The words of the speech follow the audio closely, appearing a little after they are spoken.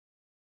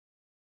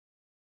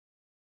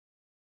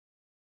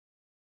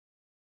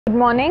Good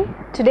morning.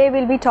 Today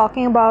we'll be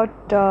talking about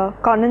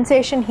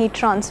condensation heat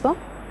transfer,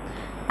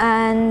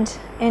 and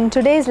in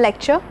today's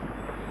lecture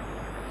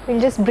we'll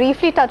just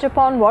briefly touch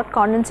upon what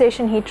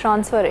condensation heat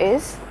transfer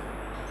is,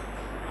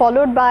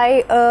 followed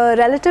by a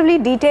relatively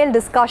detailed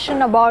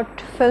discussion about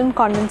film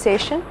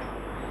condensation,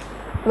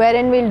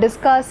 wherein we'll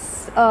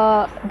discuss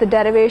the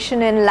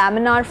derivation in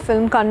laminar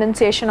film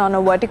condensation on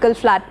a vertical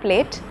flat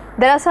plate.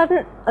 There are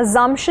certain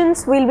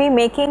assumptions we'll be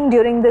making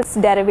during this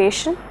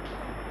derivation.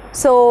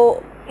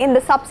 So in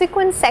the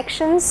subsequent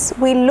sections,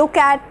 we look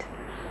at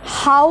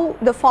how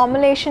the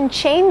formulation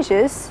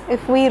changes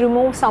if we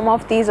remove some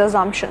of these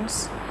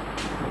assumptions.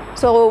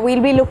 So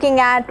we'll be looking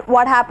at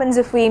what happens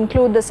if we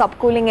include the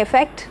subcooling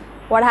effect,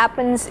 what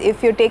happens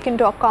if you take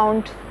into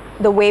account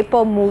the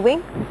vapor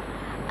moving,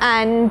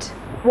 and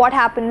what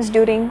happens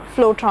during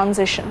flow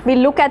transition. We'll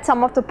look at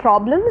some of the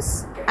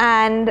problems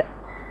and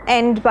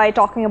end by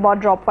talking about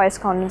dropwise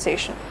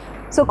condensation.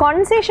 So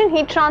condensation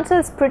heat transfer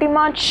is pretty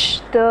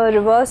much the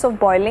reverse of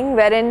boiling,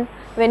 wherein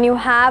when you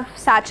have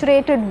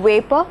saturated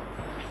vapor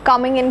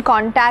coming in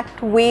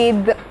contact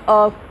with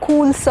a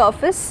cool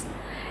surface,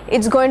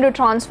 it's going to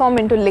transform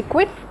into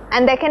liquid,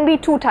 and there can be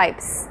two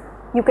types.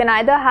 You can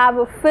either have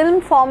a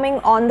film forming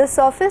on the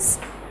surface,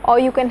 or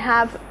you can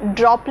have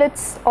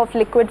droplets of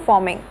liquid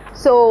forming.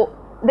 So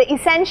the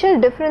essential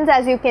difference,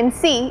 as you can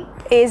see,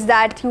 is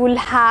that you will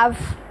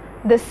have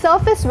the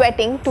surface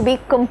wetting to be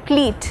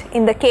complete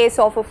in the case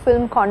of a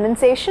film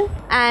condensation,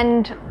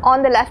 and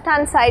on the left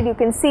hand side you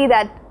can see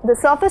that the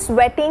surface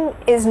wetting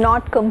is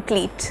not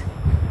complete,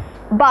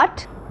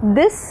 but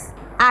this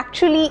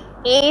actually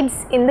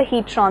aids in the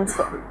heat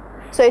transfer.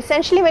 So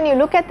essentially, when you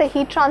look at the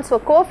heat transfer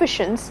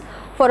coefficients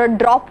for a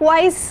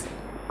dropwise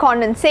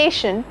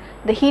condensation,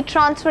 the heat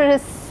transfer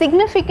is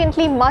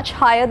significantly much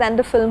higher than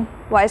the film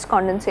wise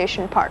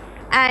condensation part,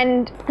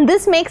 and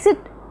this makes it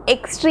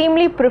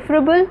extremely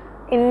preferable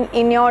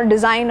in your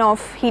design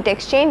of heat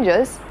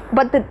exchangers.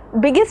 But the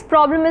biggest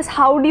problem is,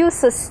 how do you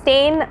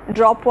sustain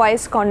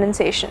dropwise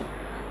condensation?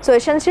 So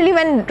essentially,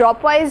 when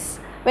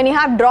you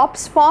have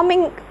drops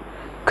forming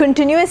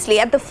continuously,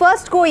 at the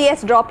first go,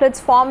 yes,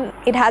 droplets form,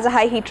 it has a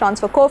high heat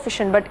transfer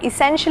coefficient, but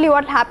essentially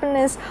what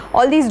happens is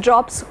all these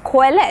drops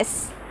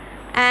coalesce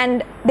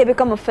and they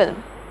become a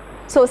film.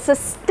 So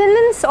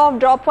sustenance of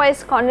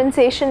dropwise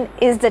condensation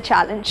is the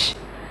challenge,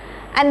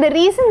 and the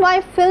reason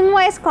why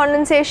film-wise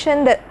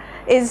condensation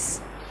is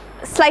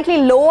slightly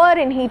lower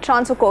in heat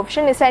transfer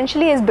coefficient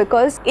essentially is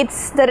because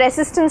it's the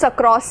resistance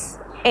across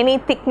any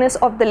thickness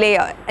of the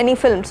layer, any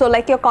film. So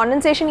like your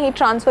condensation heat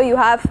transfer, you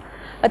have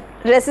a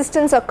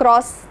resistance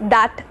across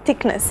that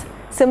thickness.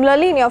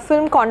 Similarly, in your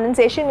film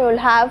condensation, you will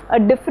have a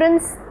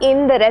difference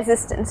in the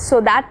resistance,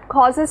 so that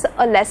causes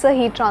a lesser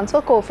heat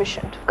transfer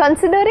coefficient.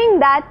 Considering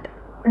that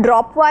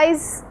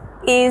dropwise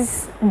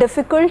is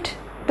difficult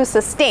to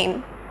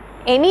sustain,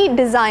 any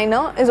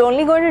designer is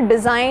only going to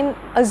design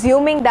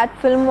assuming that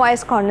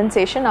film-wise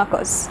condensation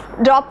occurs.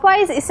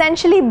 Dropwise,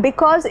 essentially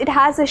because it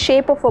has the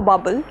shape of a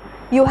bubble,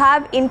 you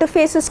have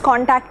interfaces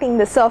contacting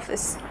the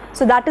surface.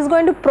 So that is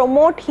going to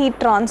promote heat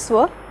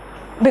transfer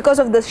because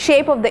of the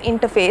shape of the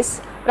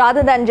interface,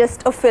 rather than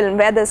just a film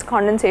where there's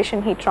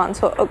condensation heat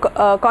transfer,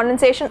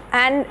 condensation,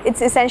 and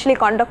it's essentially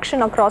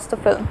conduction across the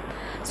film.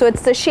 So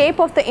it's the shape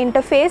of the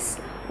interface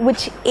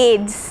which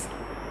aids.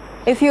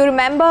 If you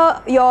remember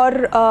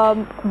your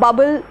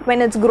bubble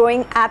when it's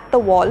growing at the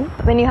wall,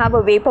 when you have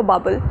a vapor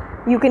bubble,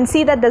 you can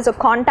see that there's a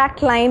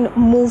contact line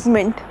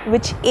movement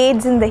which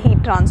aids in the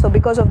heat transfer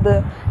because of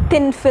the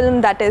thin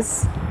film that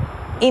is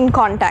in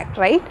contact,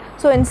 right?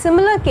 So in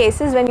similar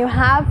cases, when you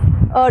have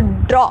a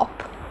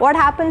drop, what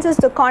happens is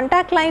the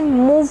contact line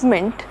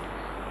movement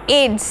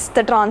aids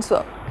the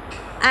transfer.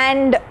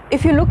 And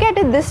if you look at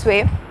it this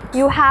way,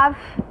 you have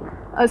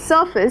a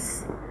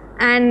surface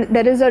and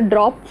there is a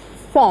drop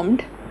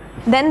formed,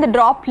 then the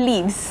drop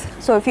leaves.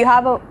 So if you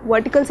have a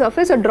vertical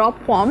surface, a drop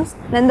forms,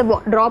 then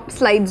the drop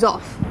slides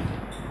off,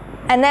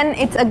 and then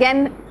it's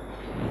again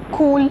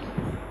cool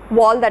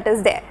wall that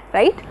is there,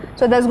 right?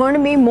 So there's going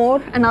to be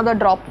another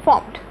drop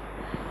formed.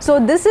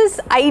 So this is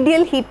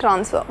ideal heat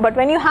transfer. But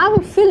when you have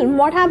a film,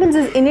 what happens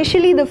is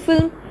initially the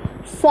film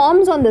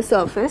forms on the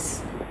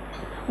surface,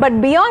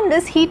 but beyond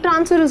this, heat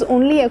transfer is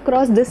only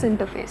across this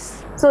interface.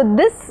 So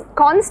this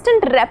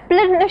constant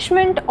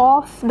replenishment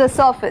of the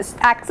surface,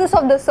 access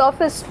of the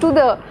surface to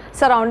the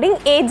surrounding,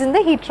 aids in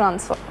the heat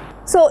transfer.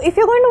 So if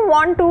you're going to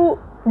want to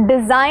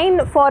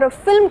design for a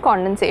film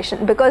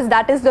condensation, because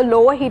that is the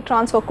lower heat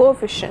transfer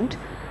coefficient,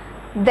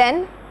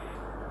 then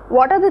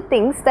what are the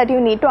things that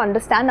you need to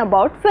understand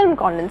about film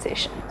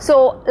condensation?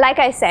 So like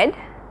I said,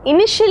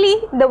 initially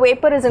the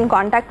vapor is in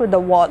contact with the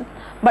wall,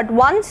 but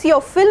once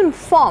your film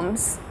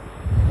forms,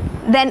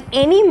 then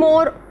any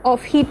more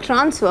of heat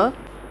transfer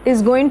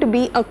is going to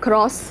be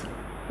across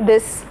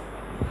this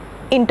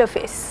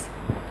interface.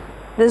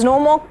 There's no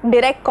more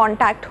direct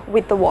contact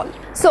with the wall.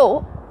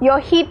 So your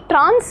heat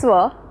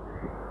transfer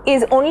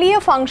is only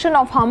a function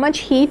of how much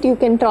heat you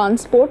can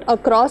transport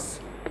across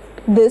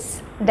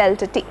this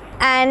delta T.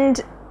 And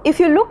if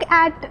you look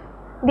at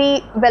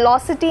the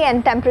velocity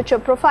and temperature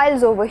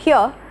profiles over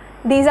here,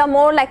 these are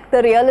more like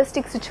the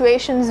realistic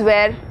situations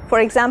where, for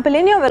example,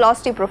 in your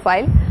velocity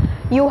profile,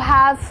 you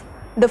have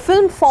the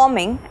film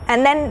forming,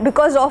 and then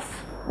because of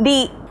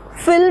the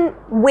film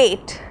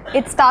weight,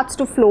 it starts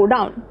to flow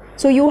down.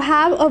 So you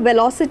have a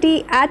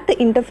velocity at the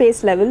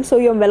interface level, so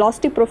your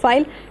velocity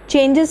profile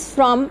changes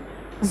from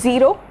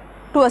 0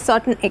 to a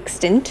certain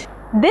extent.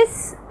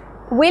 This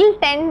will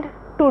tend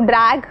to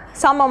drag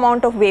some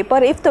amount of vapor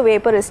if the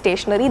vapor is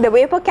stationary. The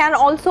vapor can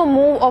also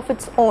move of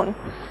its own.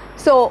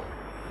 So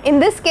in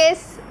this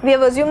case, we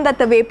have assumed that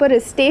the vapor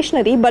is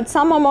stationary, but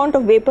some amount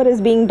of vapor is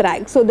being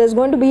dragged. So there's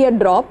going to be a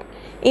drop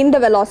in the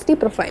velocity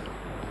profile.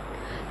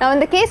 Now in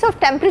the case of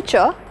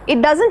temperature,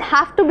 it doesn't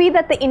have to be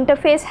that the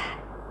interface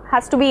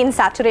has to be in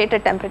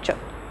saturated temperature.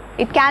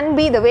 It can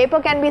be, the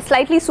vapor can be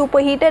slightly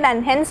superheated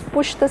and hence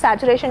push the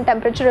saturation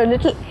temperature a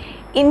little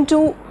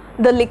into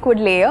the liquid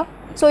layer.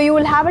 So you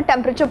will have a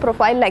temperature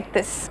profile like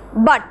this.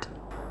 But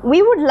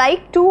we would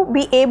like to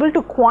be able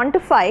to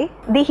quantify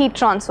the heat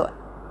transfer.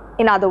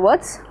 In other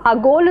words, our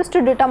goal is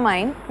to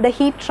determine the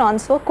heat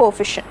transfer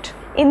coefficient.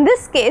 In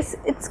this case,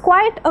 it's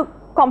quite a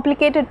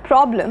complicated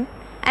problem,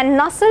 and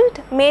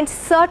Nusselt made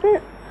certain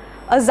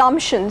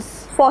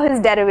assumptions for his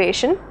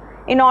derivation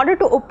in order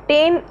to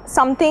obtain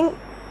something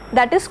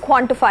that is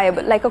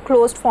quantifiable, like a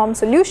closed form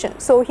solution.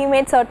 So he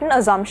made certain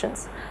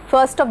assumptions,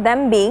 first of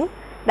them being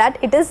that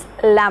it is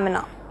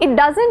laminar. It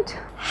doesn't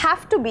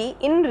have to be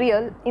in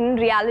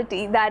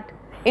reality that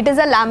it is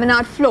a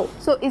laminar flow.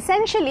 So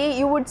essentially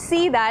you would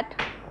see that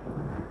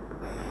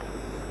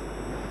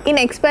in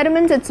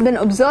experiments it's been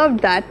observed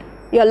that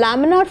your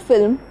laminar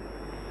film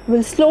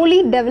will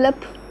slowly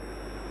develop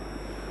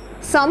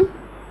some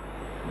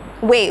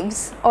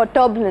waves or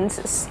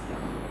turbulences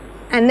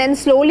and then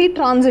slowly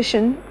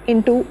transition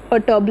into a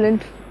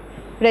turbulent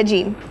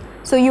regime.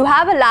 So you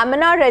have a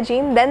laminar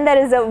regime, then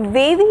there is a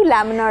wavy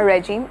laminar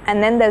regime,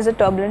 and then there is a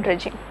turbulent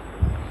regime.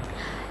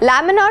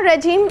 Laminar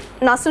regime,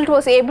 Nusselt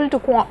was able to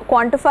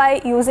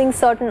quantify using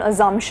certain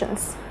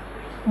assumptions.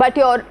 But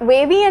your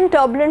wavy and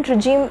turbulent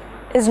regime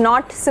is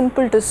not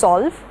simple to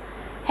solve.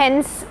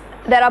 Hence,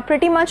 there are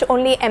pretty much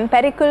only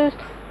empirical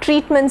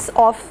treatments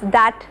of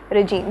that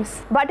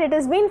regimes. But it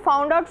has been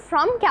found out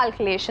from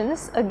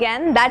calculations,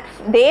 again, that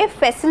they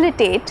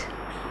facilitate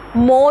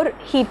more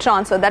heat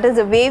transfer. That is,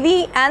 the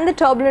wavy and the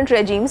turbulent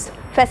regimes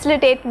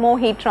facilitate more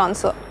heat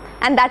transfer,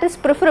 and that is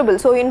preferable.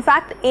 So in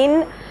fact,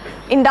 in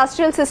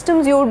industrial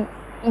systems, you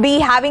would be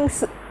having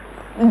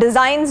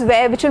designs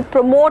which will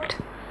promote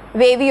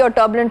wavy or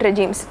turbulent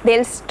regimes.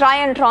 They'll try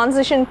and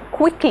transition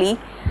quickly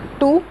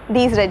to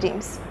these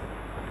regimes.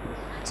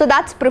 So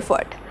that's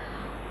preferred.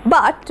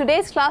 But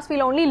today's class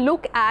will only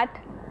look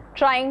at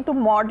trying to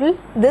model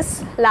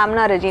this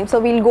laminar regime. So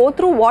we'll go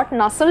through what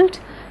Nusselt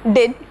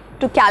did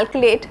to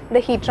calculate the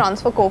heat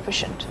transfer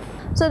coefficient.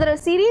 So there are a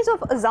series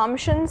of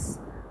assumptions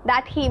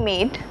that he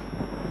made.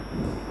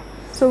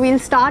 So we'll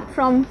start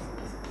from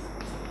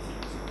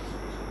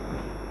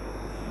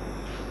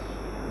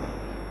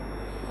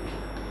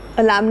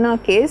a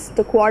laminar case,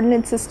 the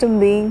coordinate system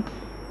being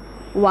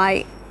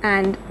y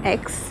and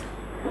x.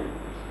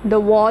 The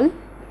wall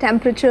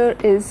temperature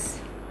is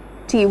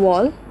T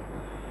wall.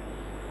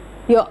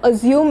 You're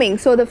assuming,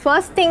 so the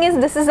first thing is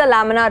this is a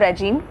laminar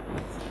regime.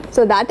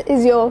 So that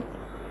is your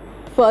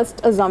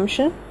first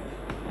assumption,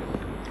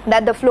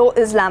 that the flow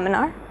is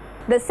laminar.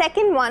 The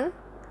second one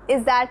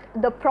is that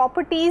the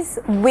properties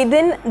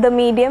within the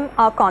medium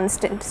are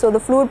constant. So the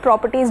fluid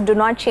properties do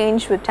not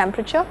change with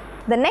temperature.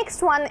 The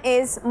next one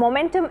is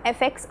momentum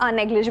effects are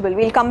negligible.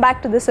 We'll come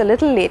back to this a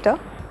little later.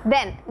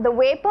 Then the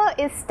vapor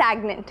is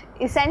stagnant,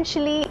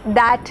 essentially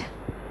that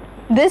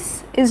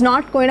this is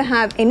not going to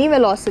have any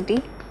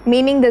velocity,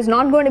 meaning there's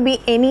not going to be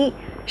any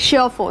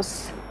shear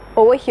force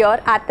over here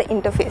at the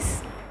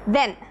interface.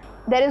 Then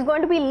there is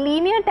going to be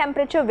linear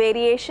temperature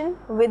variation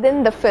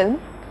within the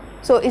film.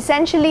 So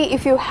essentially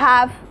if you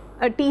have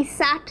a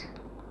Tsat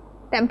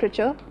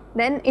temperature,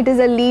 then it is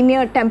a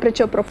linear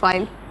temperature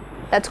profile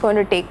that's going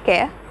to take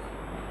care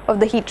of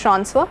the heat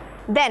transfer.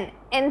 Then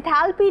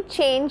enthalpy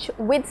change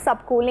with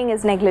subcooling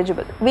is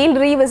negligible. We'll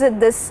revisit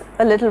this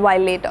a little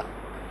while later.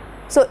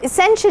 So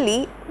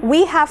essentially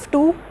we have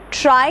to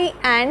try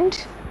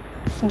and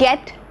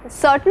get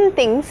certain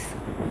things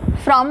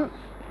from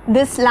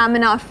this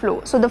laminar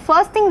flow. So the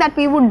first thing that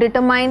we would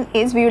determine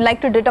is, we would like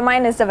to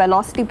determine is the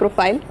velocity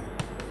profile.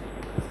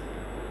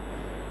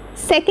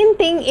 Second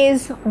thing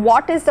is,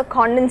 what is the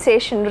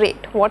condensation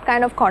rate? What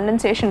kind of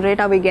condensation rate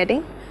are we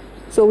getting?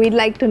 So we'd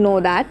like to know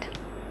that.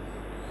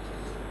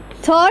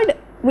 Third,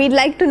 we'd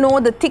like to know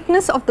the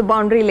thickness of the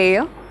boundary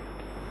layer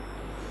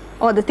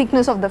or the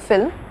thickness of the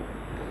film.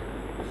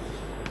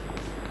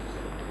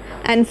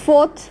 And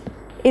fourth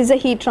is the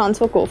heat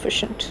transfer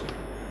coefficient.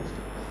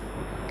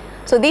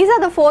 So these are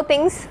the four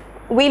things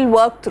we'll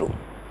work through,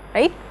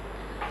 right?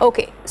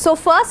 Okay, so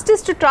first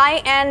is to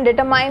try and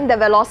determine the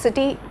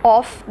velocity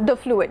of the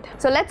fluid.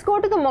 So let's go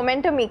to the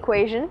momentum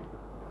equation.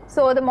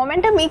 So the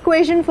momentum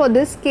equation for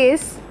this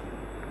case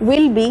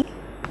will be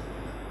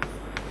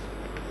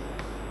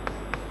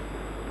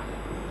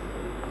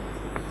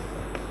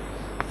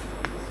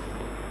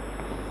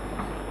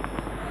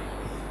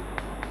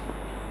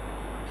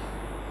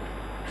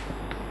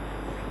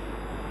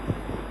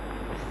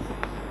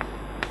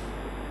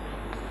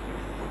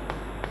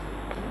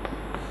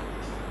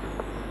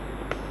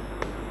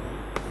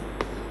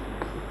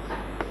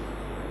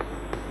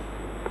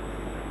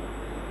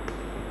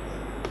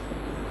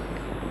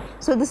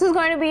So this is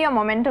going to be a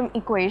momentum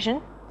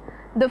equation.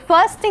 The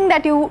first thing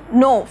that you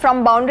know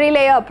from boundary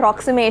layer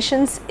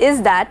approximations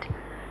is that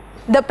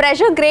the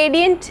pressure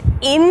gradient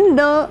in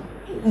the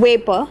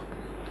vapor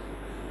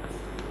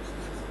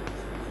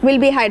will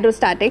be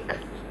hydrostatic.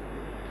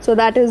 So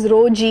that is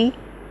rho g.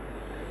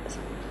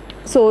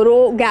 So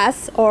rho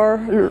gas or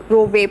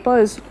rho vapor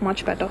is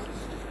much better.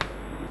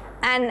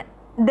 And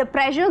the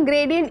pressure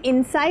gradient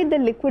inside the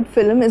liquid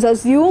film is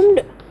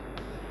assumed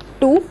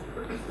to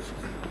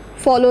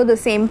follow the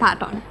same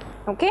pattern.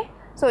 Okay,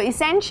 so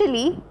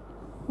essentially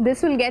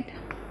this will get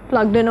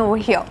plugged in over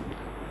here.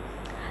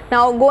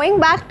 Now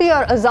going back to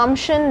your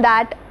assumption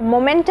that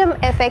momentum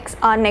effects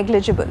are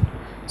negligible.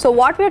 So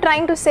what we are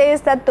trying to say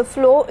is that the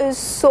flow is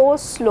so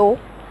slow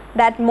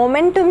that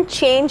momentum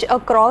change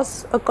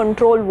across a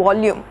control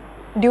volume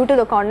due to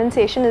the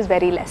condensation is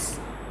very less.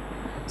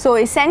 So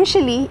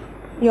essentially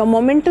your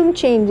momentum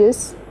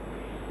changes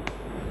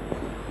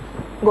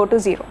go to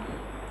 0.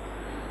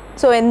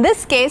 So in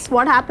this case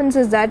what happens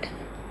is that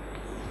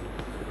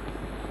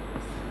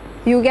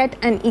you get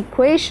an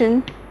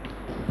equation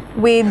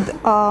with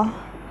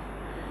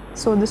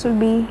so this will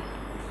be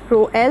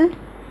rho L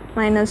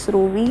minus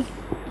rho V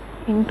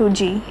into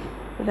G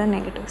with a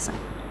negative sign.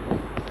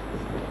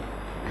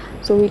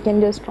 So we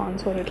can just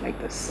transfer it like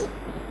this.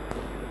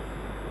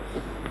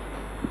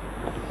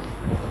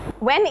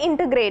 When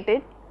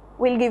integrated,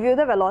 we'll give you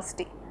the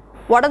velocity.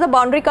 What are the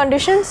boundary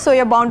conditions? So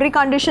your boundary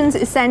conditions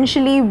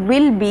essentially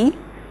will be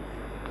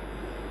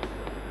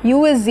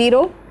u is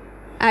 0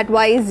 at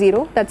y is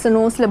 0, that's a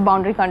no slip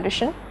boundary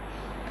condition,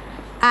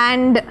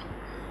 and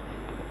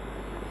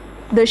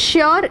the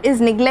shear is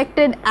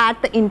neglected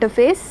at the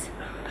interface.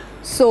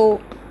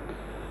 So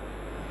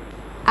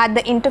at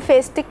the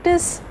interface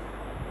thickness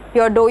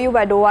your dou u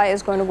by dou y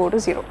is going to go to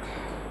 0.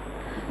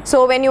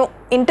 So when you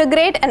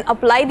integrate and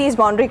apply these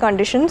boundary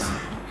conditions,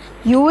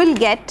 you will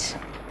get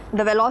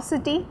the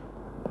velocity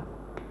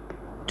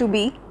to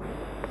be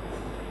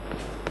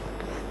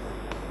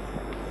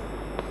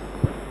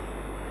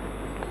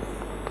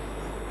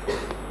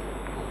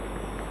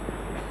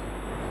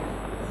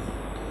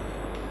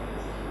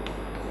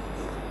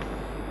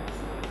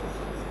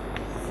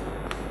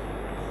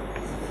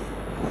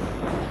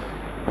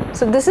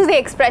so this is the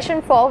expression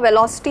for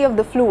velocity of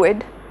the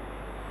fluid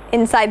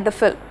inside the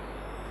film.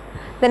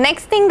 The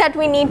next thing that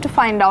we need to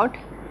find out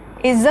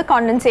is the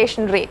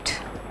condensation rate,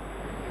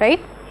 right?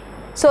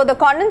 So the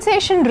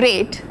condensation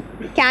rate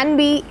can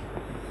be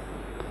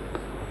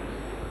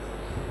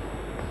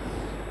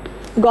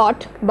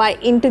got by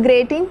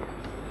integrating.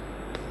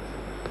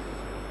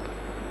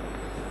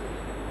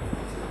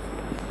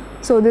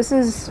 So this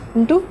is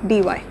into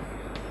dy.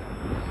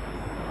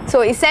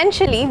 So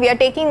essentially we are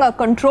taking a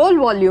control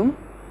volume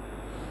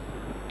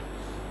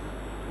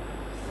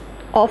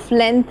of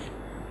length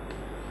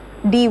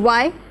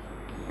dy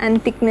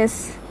and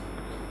thickness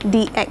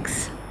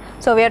dx.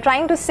 So we are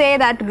trying to say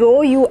that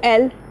rho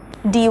ul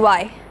dy, we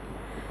are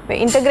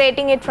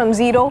integrating it from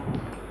 0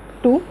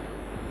 to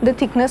the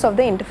thickness of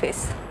the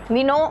interface.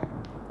 We know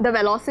the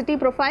velocity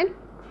profile,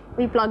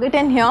 we plug it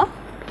in here,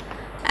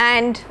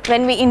 and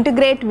when we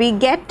integrate we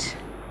get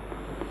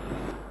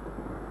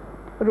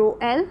rho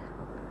L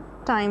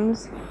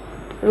times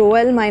rho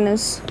L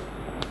minus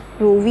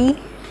rho V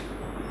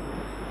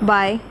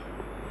by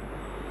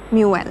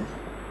mu L.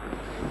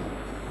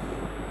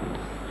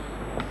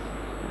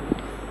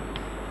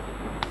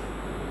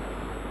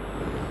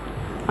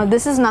 Now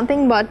this is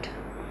nothing but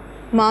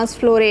mass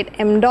flow rate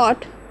m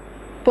dot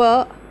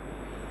per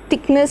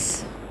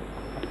thickness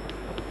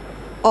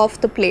of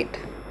the plate.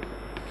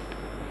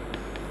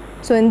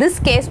 So in this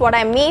case what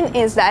I mean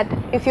is that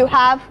if you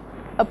have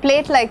a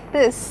plate like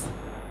this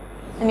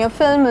and your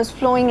film is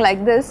flowing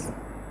like this,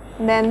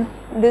 then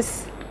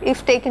this,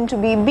 if taken to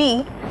be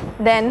B,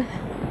 then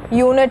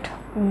unit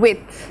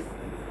width.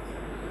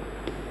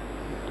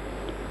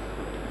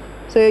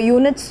 So your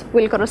units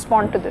will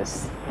correspond to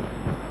this,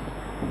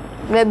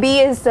 where B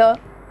is the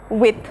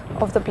width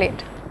of the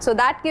plate. So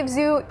that gives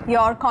you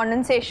your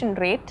condensation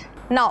rate.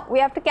 Now we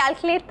have to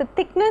calculate the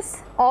thickness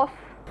of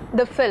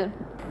the film.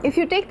 If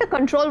you take the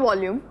control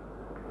volume,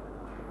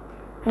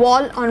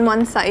 wall on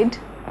one side,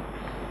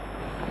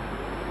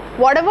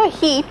 whatever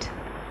heat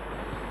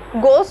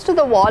goes to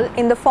the wall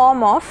in the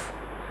form of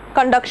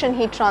conduction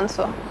heat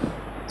transfer.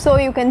 So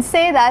you can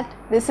say that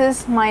this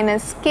is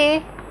minus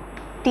K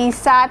T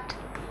sat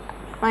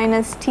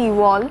minus T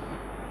wall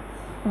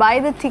by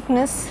the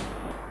thickness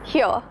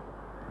here,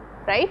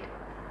 right?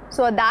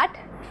 So that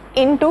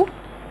into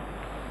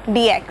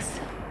dx.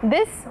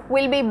 This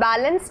will be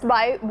balanced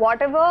by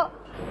whatever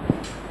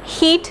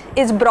heat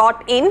is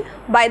brought in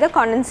by the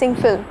condensing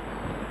film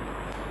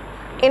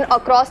in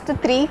across the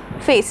three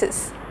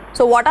faces.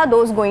 So what are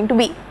those going to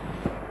be?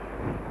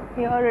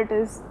 Here it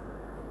is.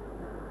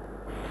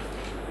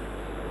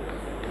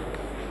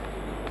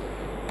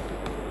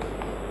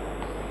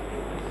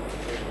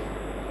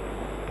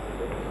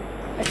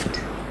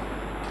 Right.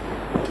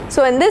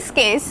 So in this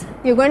case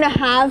you're going to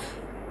have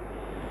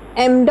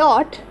m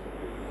dot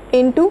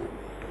into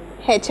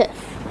HF,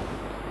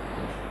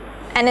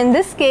 and in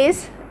this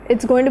case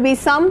it's going to be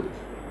some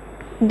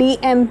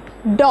dm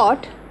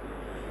dot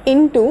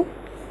into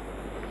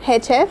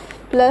HF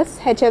plus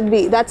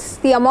HFB. That's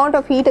the amount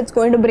of heat it's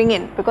going to bring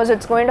in, because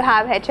it's going to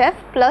have HF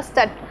plus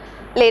that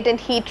latent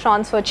heat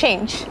transfer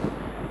change,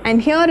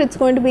 and here it's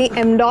going to be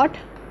m dot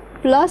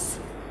plus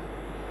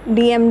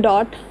dm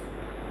dot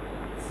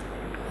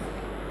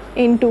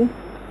into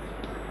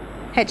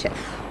HF.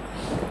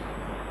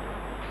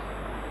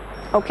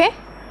 Okay,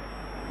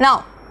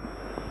 now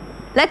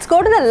let's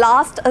go to the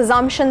last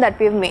assumption that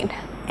we've made.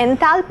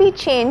 Enthalpy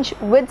change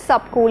with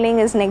subcooling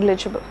is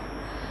negligible.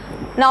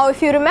 Now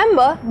if you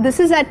remember, this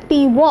is at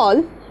T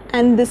wall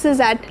and this is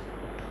at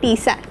T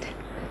sat.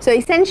 So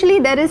essentially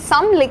there is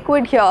some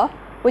liquid here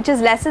which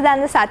is lesser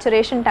than the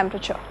saturation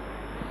temperature,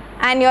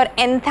 and your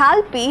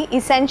enthalpy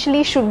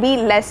essentially should be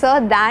lesser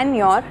than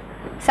your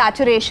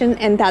saturation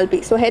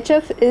enthalpy. So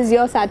HF is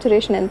your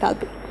saturation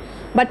enthalpy,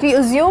 but we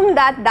assume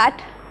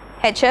that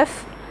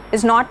HF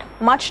is not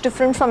much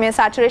different from your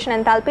saturation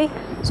enthalpy,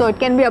 so it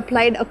can be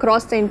applied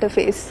across the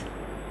interface.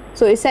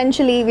 So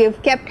essentially we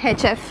have kept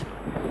HF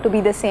to be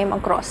the same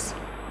across.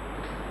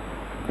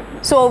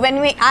 So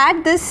when we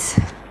add this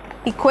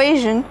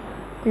equation,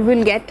 we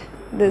will get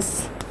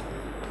this.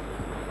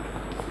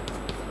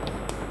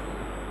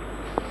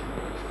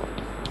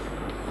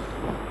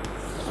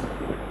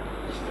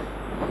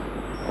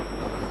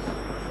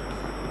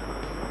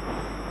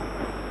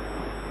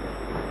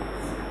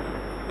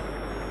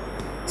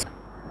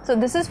 So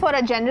this is for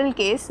a general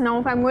case. Now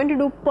if I'm going to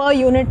do per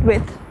unit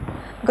width,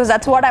 because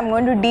that's what I'm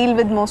going to deal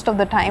with most of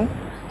the time.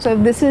 So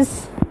if this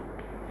is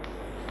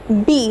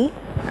B,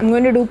 I'm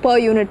going to do per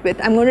unit width.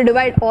 I'm going to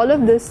divide all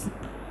of this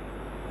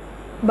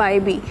by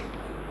B.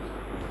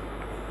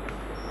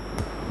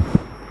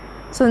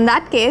 So in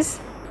that case,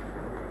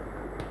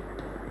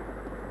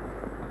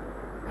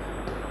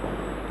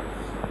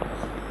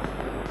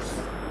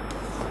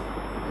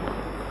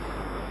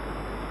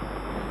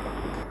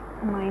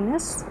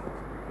 minus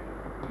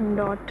m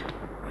dot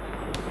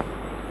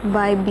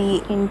by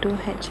B into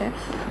HF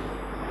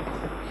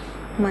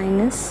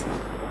minus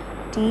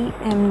T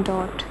m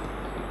dot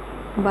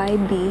by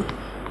B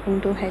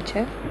into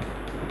HF.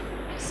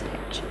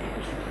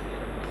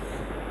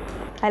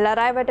 I'll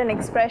arrive at an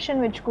expression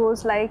which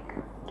goes like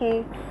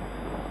K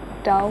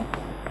tau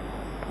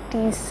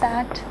T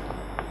sat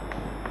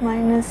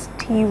minus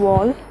T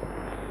wall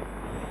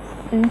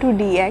into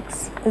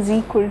dx is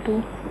equal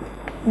to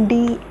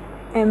d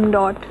m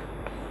dot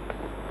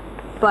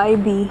by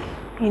B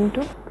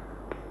into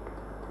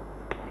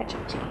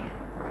HFG.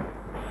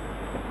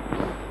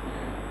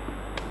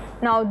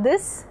 Now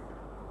this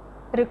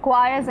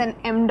requires an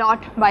m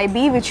dot by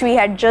B, which we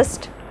had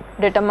just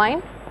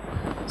determined.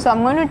 So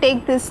I'm going to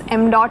take this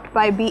m dot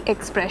by B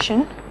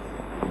expression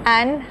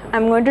and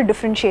I'm going to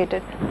differentiate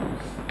it.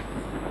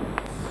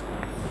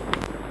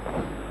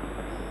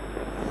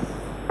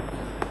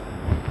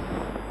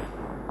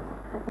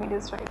 Let me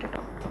just write it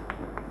out.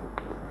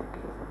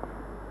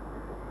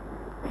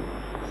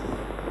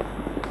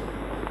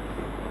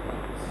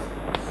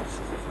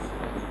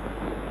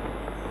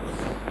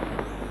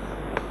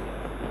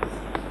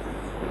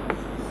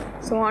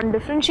 So on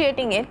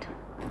differentiating it,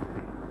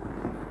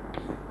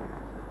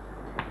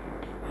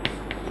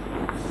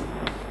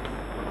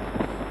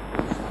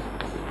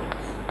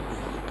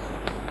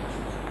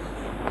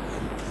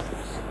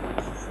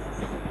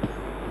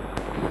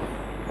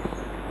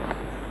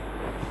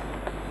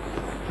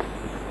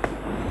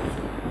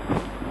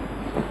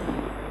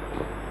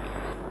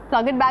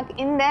 plug it back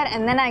in there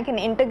and then I can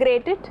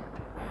integrate it,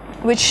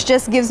 which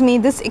just gives me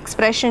this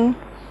expression .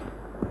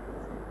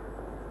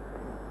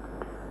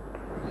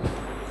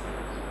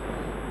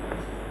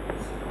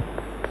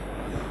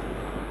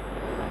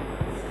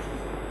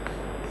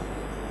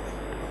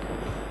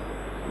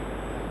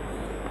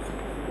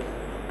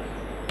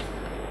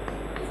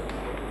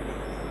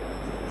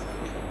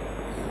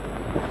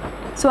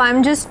 So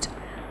I'm just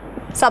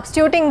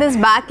substituting this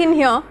back in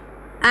here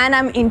and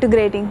I'm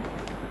integrating.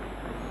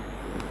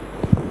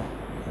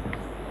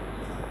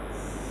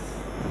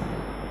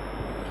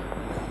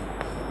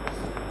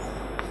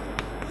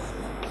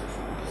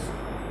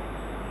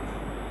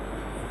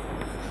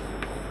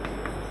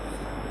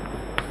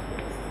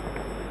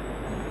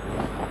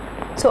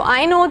 So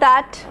I know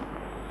that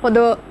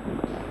for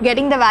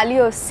getting the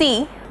value of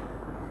C,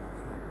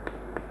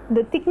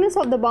 the thickness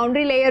of the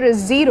boundary layer is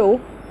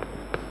 0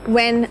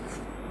 when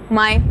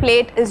my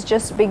plate is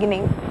just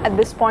beginning at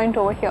this point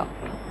over here.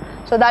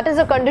 So that is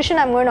a condition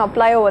I'm going to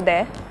apply over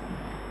there,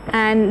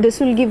 and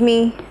this will give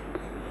me,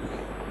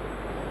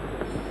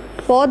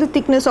 for the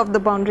thickness of the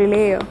boundary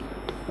layer,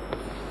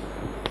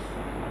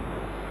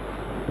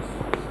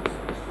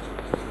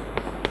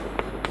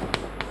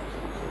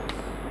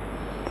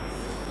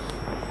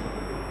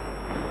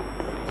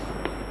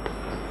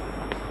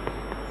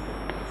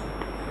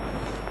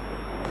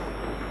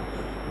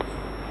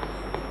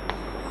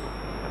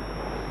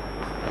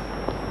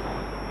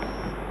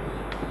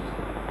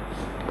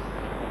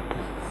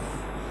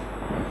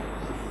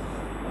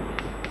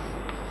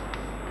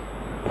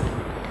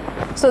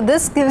 so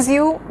this gives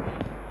you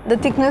the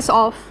thickness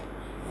of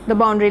the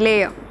boundary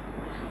layer.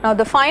 Now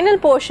the final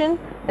portion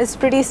is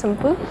pretty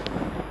simple.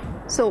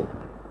 So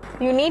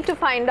you need to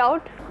find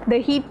out the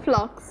heat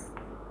flux,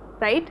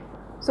 right?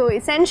 So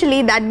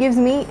essentially that gives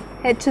me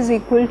H is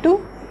equal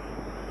to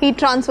heat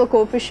transfer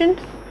coefficient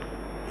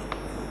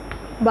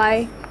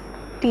by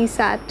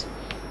Tsat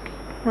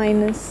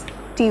minus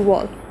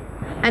Twall.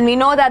 And we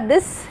know that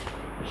this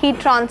heat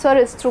transfer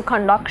is through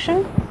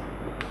conduction.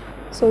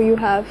 So you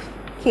have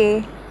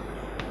K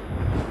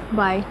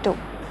by 2.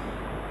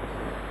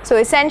 So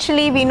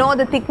essentially we know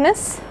the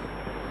thickness.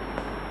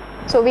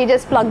 So we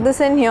just plug this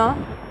in here.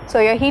 So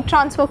your heat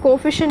transfer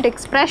coefficient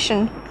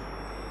expression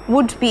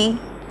would be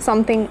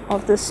something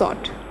of this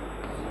sort.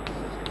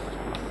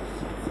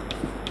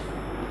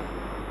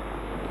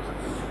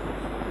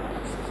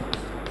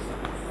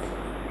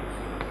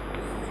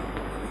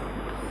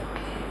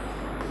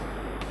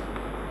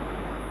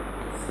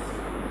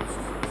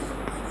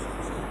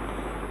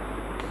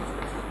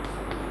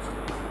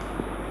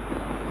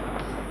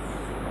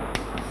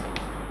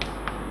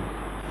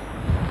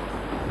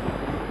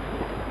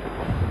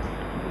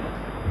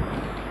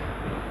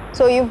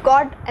 So you've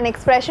got an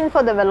expression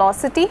for the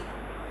velocity,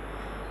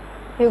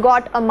 you've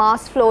got a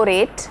mass flow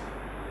rate,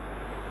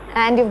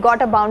 and you've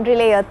got a boundary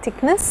layer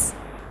thickness.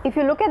 If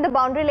you look at the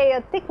boundary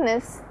layer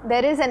thickness,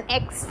 there is an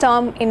X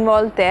term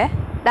involved there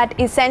that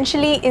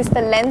essentially is the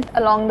length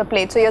along the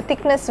plate. So your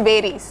thickness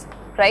varies,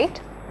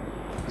 right?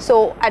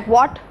 So at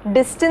what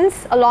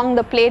distance along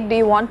the plate do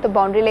you want the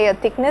boundary layer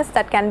thickness?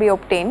 That can be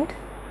obtained,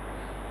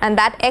 and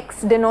that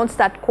X denotes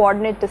that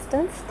coordinate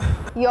distance.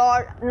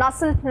 Your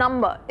Nusselt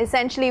number,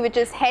 essentially, which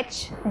is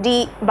h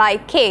d by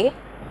k,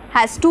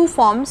 has two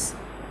forms: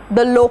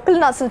 the local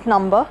Nusselt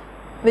number,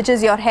 which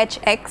is your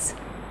hx,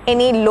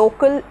 any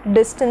local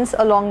distance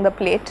along the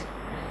plate,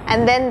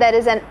 and then there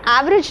is an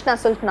average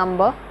Nusselt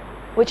number,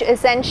 which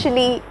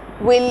essentially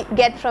will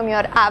get from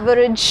your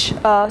average.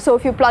 So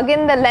if you plug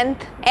in the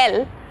length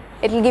L,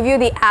 it will give you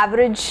the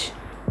average.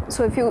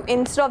 So if you,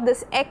 instead of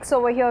this x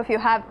over here, if you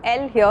have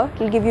L here, it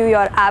will give you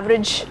your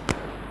average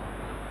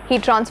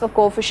heat transfer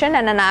coefficient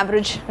and an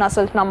average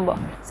Nusselt number.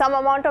 Some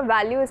amount of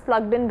value is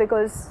plugged in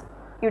because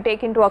you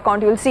take into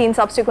account, you will see in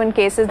subsequent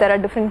cases there are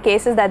different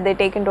cases that they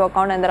take into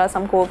account, and there are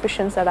some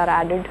coefficients that are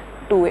added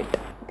to it.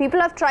 People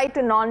have tried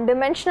to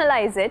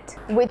non-dimensionalize it,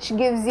 which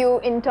gives you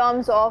in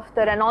terms of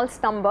the Reynolds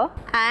number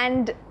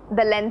and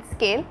the length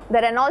scale.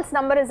 The Reynolds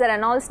number is the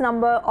Reynolds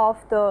number of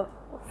the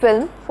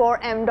film for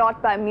m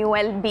dot by mu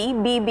L b,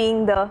 b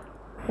being the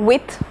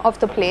width of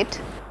the plate,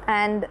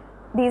 and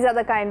these are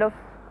the kind of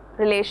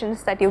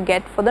relations that you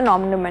get for the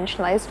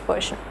non-dimensionalized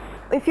version.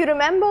 If you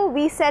remember,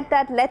 we said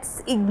that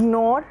let's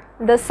ignore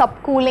the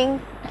subcooling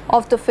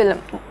of the film.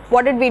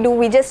 What did we do?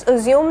 We just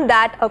assumed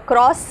that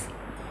across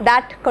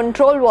that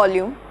control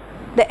volume,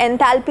 the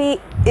enthalpy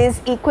is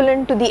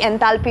equivalent to the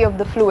enthalpy of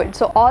the fluid.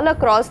 So all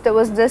across there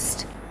was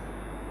this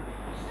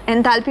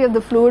enthalpy of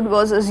the fluid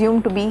was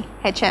assumed to be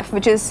HF,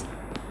 which is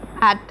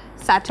at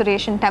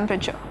saturation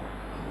temperature.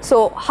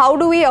 So how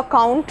do we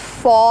account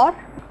for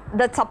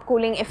the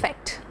subcooling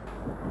effect?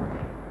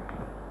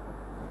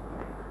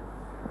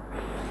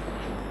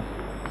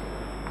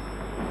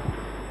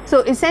 So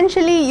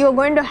essentially you're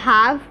going to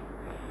have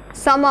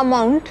some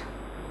amount.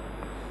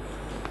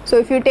 So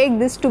if you take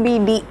this to be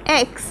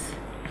dx,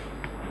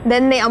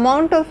 then the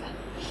amount of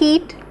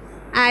heat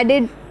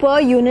added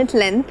per unit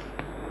length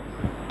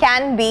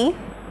can be,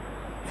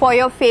 for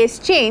your phase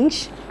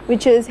change,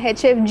 which is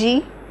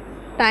hfg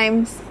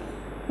times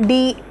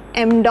d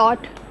m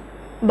dot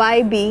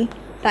by b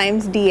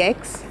times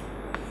dx,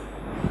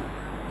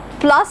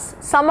 plus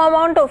some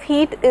amount of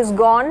heat is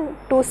gone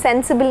to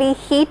sensibly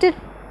heat it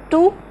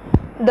to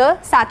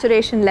the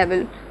saturation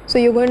level. So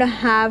you're going to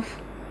have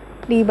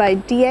d by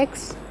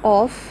dx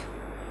of,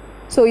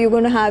 so you're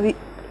going to have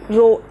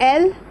rho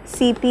L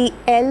Cp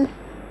L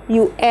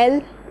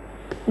UL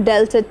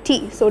delta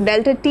T. So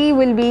delta T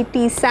will be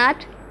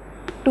Tsat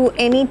to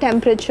any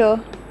temperature,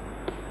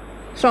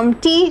 from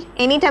T,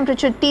 any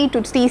temperature T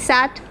to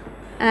Tsat,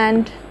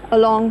 and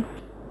along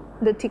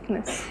the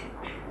thickness.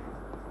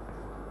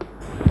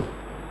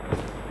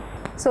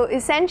 So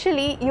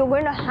essentially you're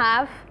going to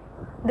have,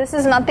 this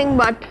is nothing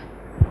but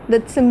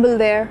that symbol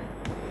there.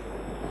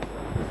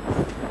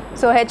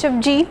 So h of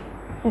g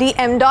d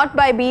m dot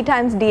by b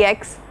times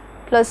dx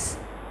plus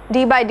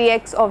d by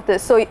dx of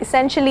this. So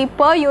essentially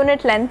per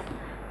unit length,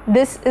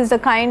 this is the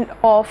kind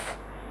of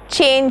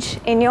change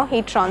in your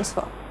heat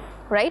transfer,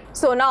 right?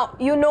 So now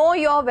you know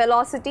your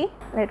velocity.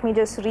 Let me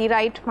just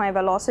rewrite my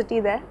velocity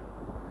there.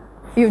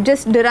 You've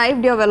just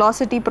derived your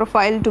velocity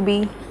profile to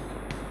be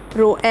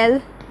rho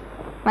L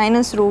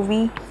minus rho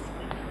V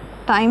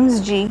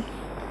times G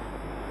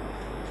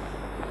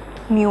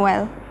mu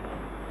L.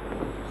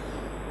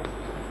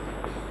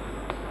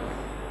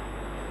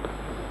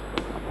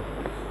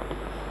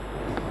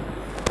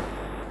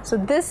 So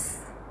this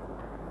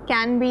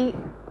can be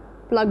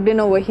plugged in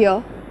over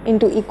here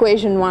into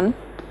equation 1.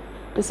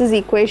 This is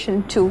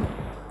equation 2.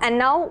 And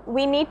now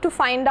we need to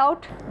find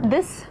out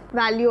this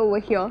value over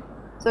here.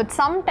 So at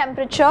some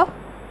temperature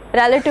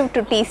relative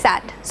to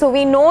Tsat. So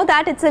we know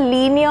that it's a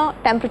linear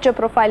temperature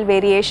profile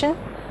variation.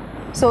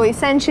 So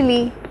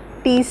essentially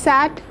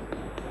Tsat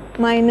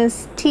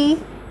minus T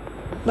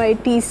by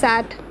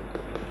Tsat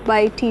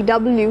by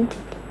Tw.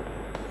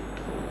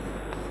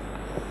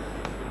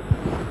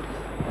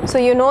 So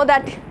you know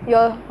that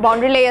your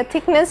boundary layer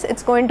thickness,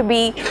 it's going to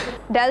be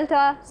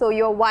delta, so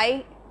your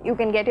Y, you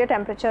can get your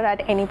temperature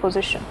at any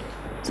position.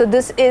 So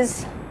this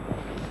is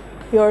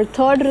your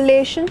third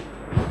relation.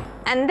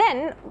 And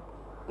then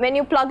when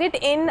you plug it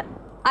in,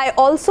 I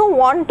also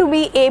want to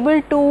be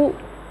able to,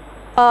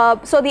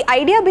 so the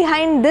idea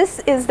behind this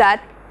is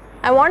that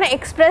I want to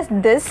express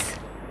this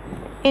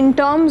in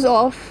terms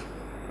of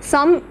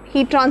some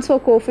heat transfer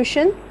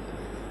coefficient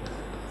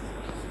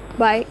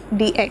by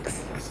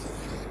dx.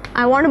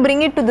 I want to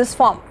bring it to this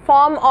form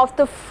of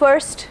the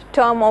first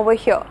term over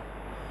here.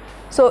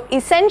 So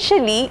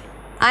essentially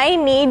I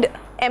need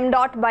m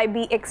dot by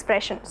b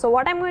expression. So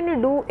what I'm going to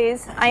do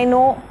is, I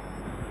know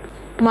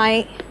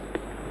my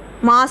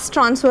mass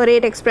transfer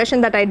rate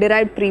expression that I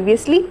derived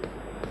previously.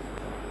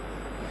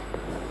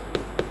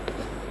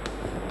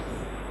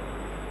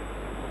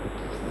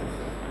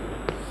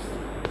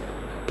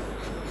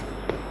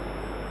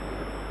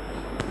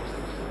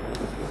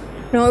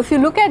 Now if you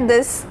look at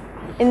this,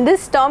 in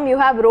this term you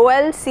have rho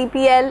L,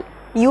 Cpl,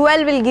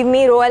 UL will give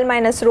me rho L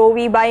minus rho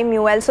V by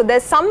mu L. So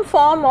there's some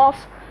form of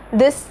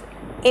this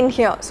in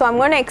here. So I'm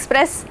going to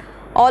express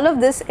all of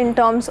this in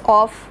terms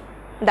of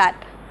that.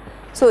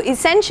 So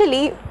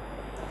essentially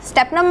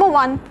step number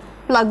 1,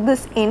 plug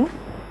this in.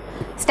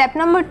 Step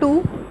number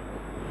 2,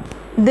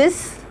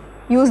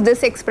 use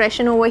this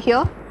expression over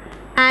here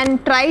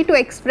and try to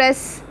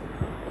express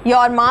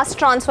your mass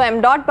transfer m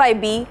dot by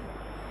b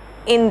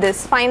in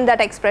this, find that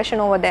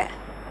expression over there.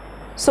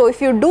 So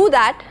if you do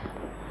that,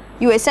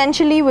 you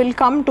essentially will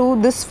come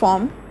to this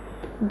form,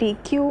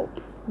 dq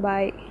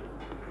by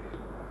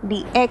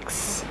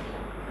dx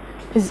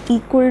is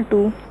equal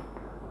to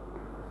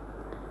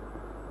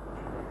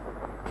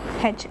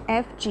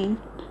hfg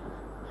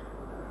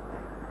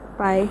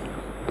by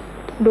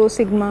dou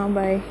sigma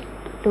by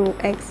dou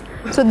x.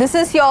 So this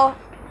is your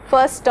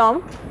first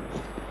term.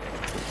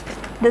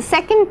 The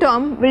second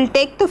term will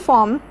take the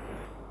form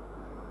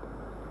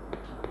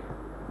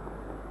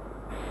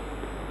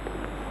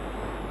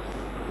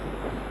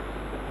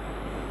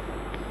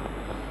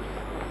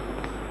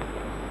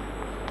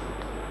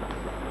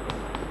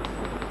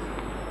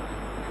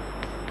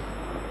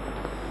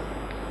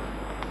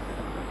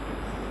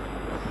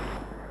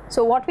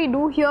So what we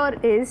do here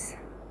is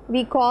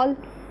we call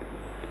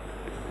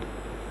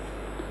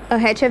a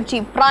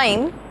HFG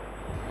prime,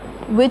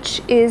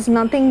 which is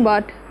nothing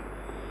but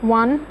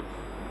 1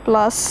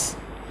 plus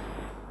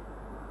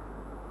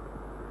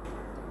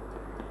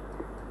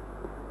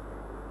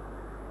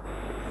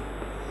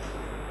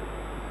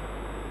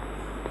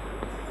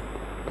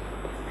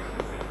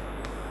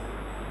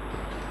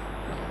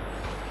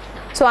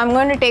so I'm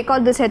going to take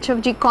out this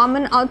HFG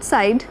common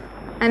outside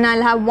and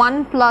I'll have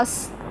 1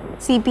 plus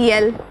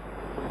CPL.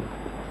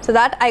 So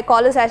that I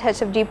call this as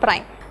HFG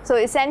prime. So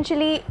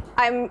essentially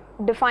I'm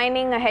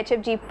defining a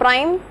HFG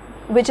prime,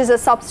 which is a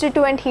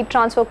substituent heat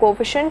transfer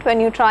coefficient when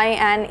you try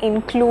and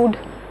include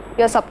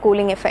your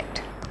subcooling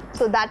effect.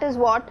 So that is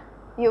what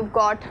you've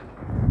got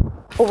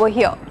over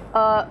here,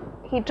 a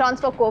heat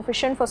transfer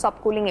coefficient for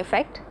subcooling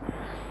effect.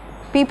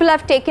 People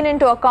have taken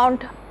into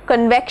account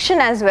convection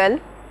as well,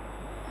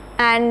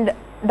 and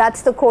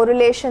that's the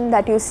correlation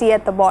that you see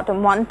at the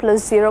bottom, 1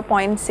 plus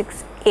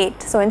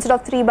 0.68. So instead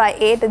of 3 by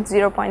 8, it's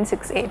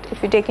 0.68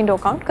 if you take into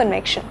account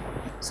convection.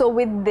 So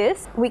with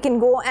this, we can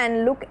go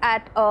and look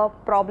at a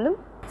problem.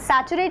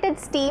 Saturated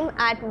steam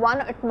at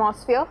 1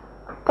 atmosphere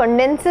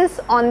condenses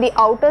on the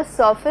outer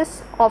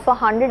surface of a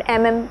 100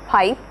 mm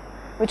pipe,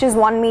 which is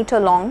 1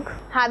 meter long,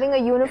 having a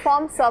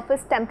uniform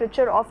surface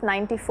temperature of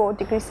 94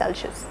 degrees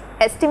Celsius.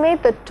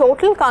 Estimate the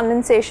total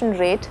condensation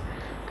rate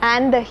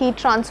and the heat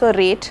transfer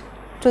rate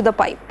to the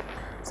pipe.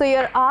 So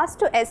you're asked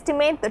to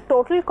estimate the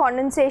total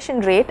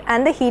condensation rate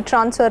and the heat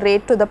transfer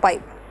rate to the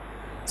pipe.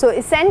 So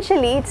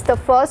essentially it's the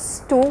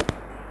first two.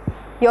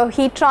 Your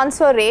heat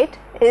transfer rate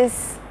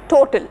is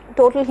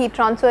total heat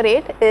transfer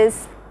rate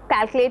is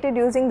calculated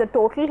using the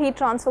total heat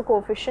transfer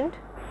coefficient,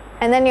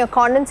 and then your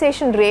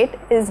condensation rate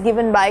is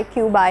given by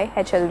Q by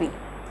HLV,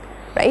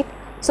 right?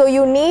 So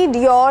you need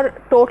your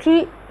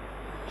total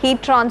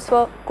heat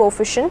transfer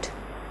coefficient.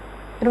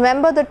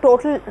 Remember the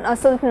total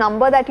Nusselt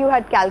number that you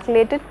had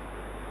calculated,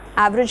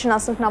 average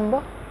Nusselt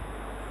number.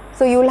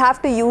 So you will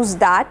have to use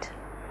that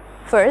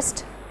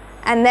first,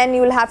 and then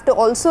you will have to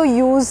also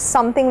use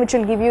something which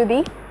will give you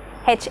the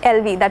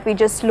HLV that we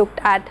just looked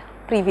at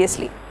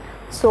previously.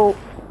 So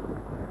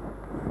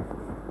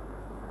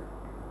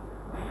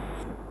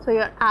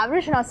your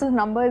average Nusselt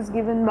number is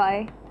given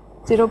by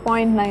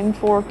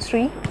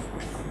 0.943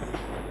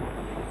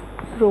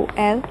 rho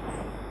L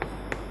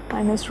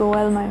minus rho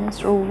L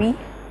minus rho V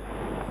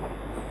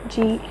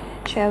G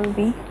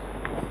HLV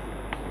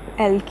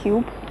L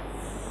cube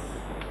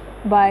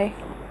by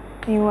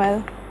mu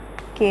L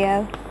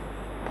KL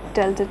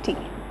delta T.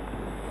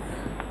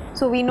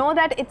 So we know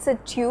that it's a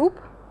tube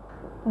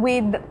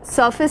with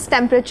surface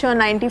temperature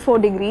 94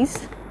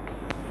 degrees.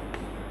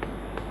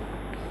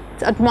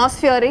 It's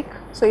atmospheric,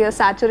 so your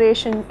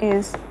saturation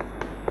is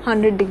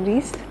 100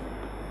 degrees.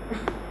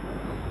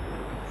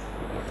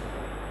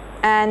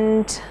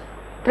 And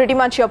pretty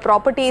much your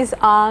properties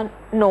are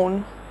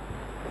known.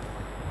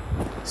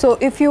 So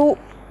if you,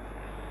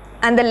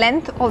 and the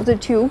length of the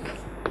tube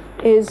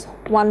is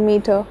 1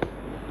 meter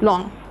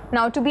long.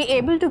 Now to be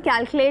able to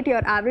calculate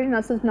your average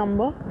Nusselt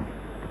number,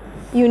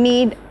 you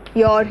need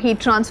your heat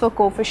transfer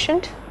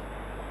coefficient.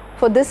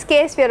 For this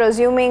case, we are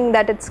assuming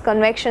that it's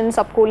convection,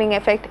 subcooling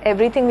effect,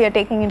 everything we are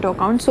taking into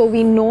account. So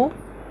we know,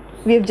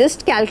 we have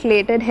just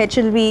calculated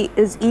HLV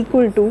is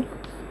equal to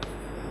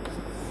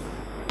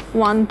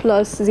 1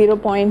 plus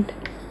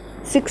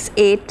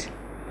 0.68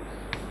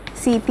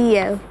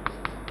 CPL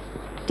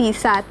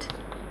Tsat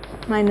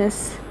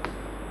minus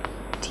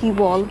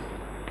Twall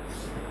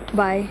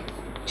by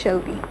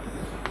Chelby.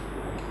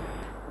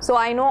 So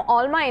I know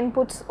all my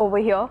inputs over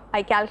here.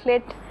 I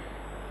calculate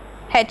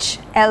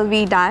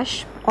HLV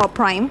dash or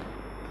prime,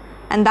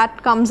 and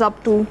that comes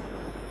up to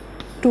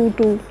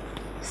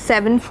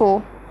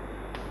 2274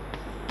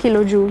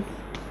 kilojoule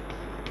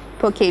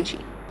per kg.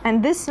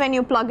 And this, when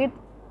you plug it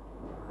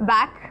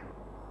back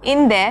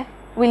in there,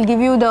 will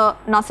give you the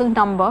Nusselt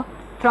number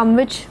from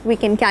which we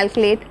can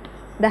calculate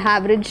the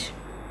average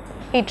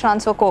heat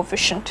transfer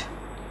coefficient,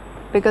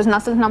 because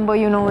Nusselt number,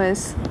 you know,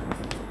 is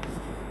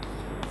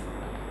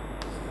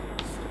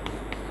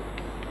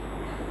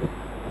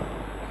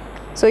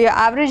so your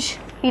average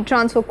heat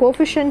transfer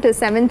coefficient is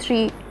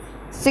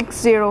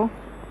 7360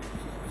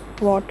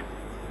 watt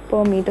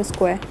per meter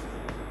square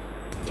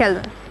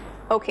Kelvin.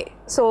 Okay,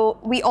 so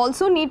we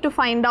also need to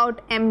find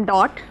out m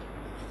dot.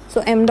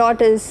 So m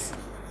dot is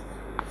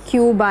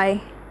Q by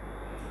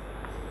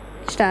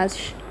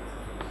dash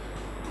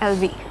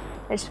LV.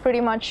 It's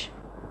pretty much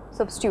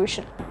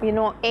substitution. You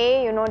know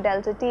A, you know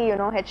delta T, you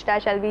know H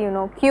dash LV, you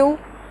know Q.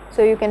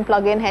 So you can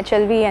plug in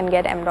HLV and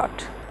get m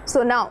dot.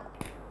 So now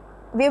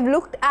we've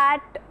looked at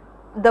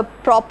the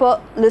proper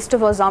list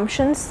of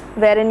assumptions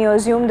wherein you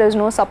assume there's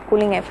no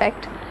subcooling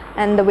effect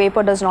and the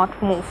vapor does not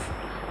move.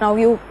 Now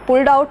you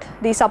pulled out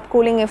the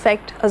subcooling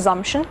effect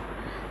assumption.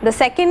 The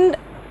second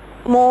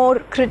more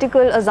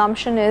critical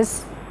assumption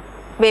is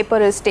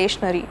vapor is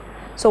stationary.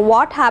 So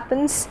what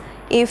happens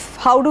if,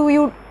 how do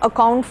you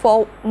account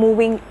for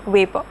moving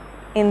vapor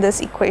in this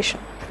equation?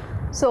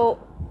 So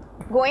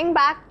going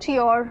back to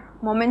your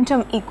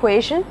momentum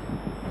equation,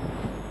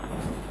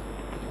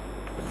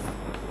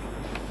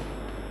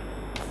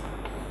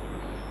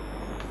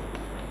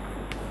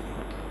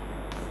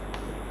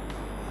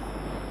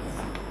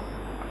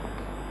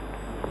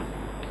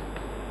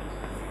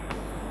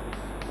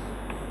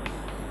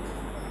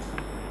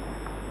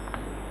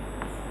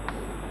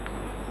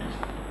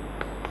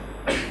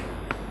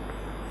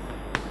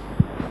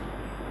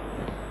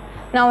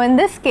 now in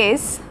this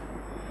case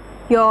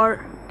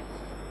your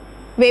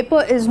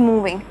vapor is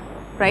moving,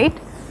 right?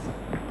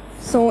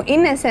 So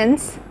in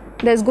essence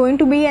there's going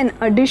to be an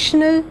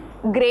additional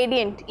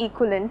gradient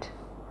equivalent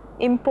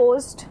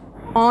imposed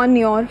on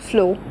your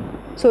flow.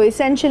 So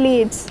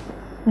essentially it's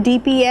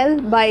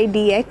dPL by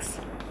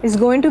dx is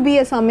going to be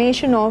a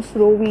summation of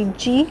rho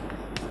Vg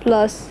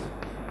plus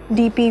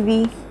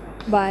dPV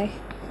by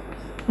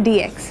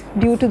dx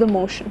due to the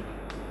motion.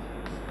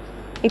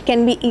 It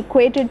can be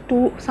equated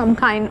to some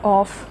kind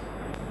of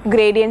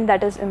gradient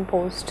that is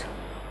imposed.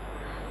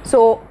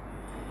 So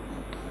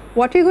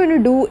what we're going to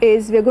do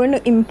is we're going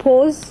to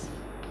impose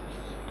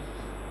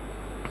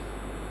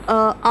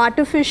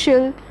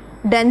artificial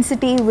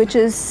density which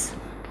is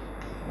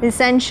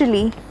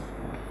essentially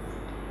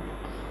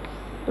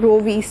rho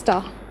V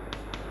star.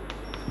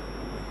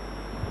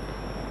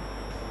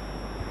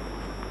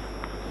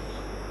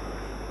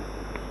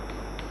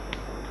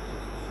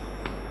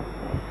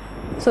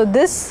 So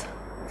this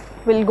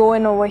will go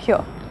in over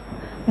here.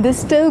 This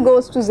still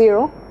goes to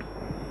 0.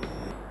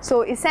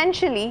 So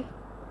essentially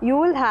you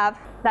will have,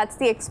 that's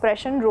the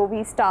expression rho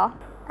V star,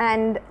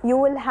 and you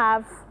will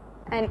have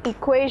an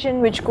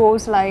equation which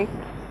goes like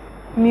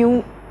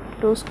mu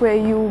rho square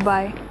u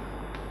by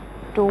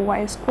rho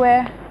y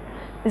square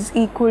is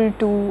equal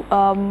to,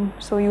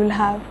 so you will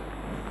have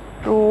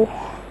rho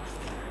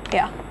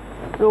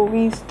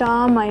V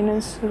star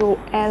minus rho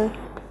L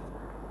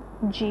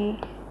G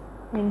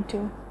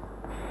into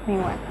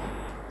mu1.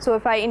 So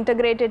if I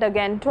integrate it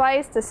again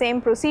twice, the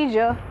same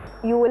procedure,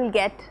 you will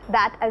get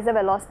that as a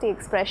velocity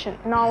expression.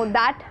 Now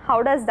that,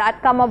 how does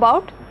that come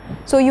about?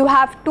 So you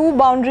have two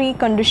boundary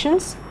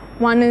conditions.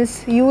 One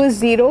is u is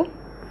 0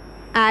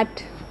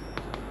 at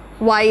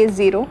y is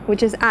 0,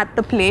 which is at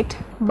the plate,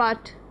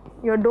 but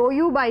your dou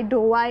u by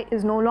dou y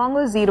is no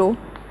longer 0,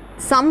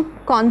 some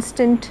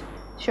constant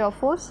shear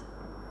force.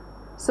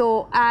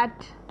 So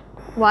at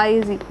y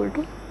is equal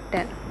to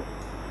 10.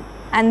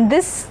 And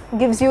this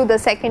gives you the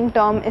second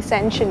term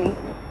essentially.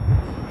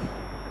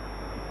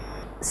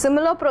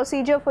 Similar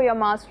procedure for your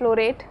mass flow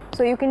rate.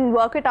 So you can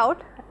work it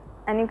out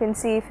and you can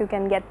see if you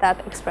can get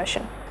that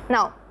expression.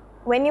 Now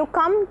when you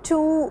come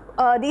to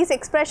these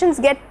expressions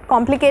get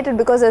complicated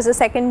because there's a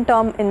second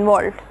term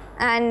involved,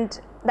 and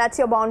that's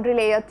your boundary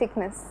layer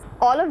thickness.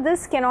 All of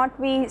this cannot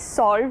be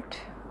solved,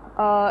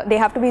 they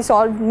have to be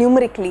solved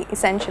numerically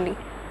essentially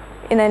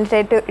in an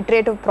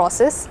iterative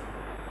process.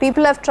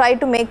 People have tried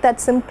to make that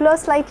simpler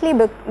slightly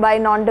by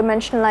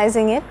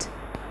non-dimensionalizing it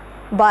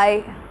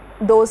by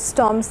those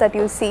terms that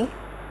you see,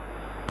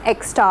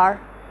 x star,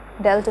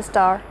 delta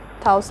star,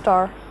 tau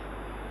star,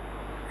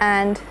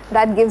 and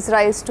that gives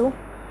rise to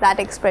that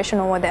expression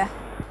over there.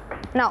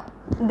 Now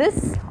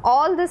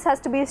all this has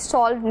to be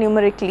solved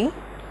numerically.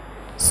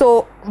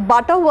 So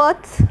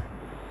Butterworth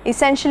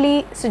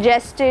essentially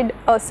suggested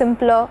a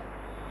simpler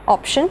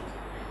option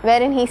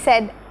wherein he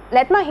said,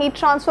 let my heat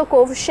transfer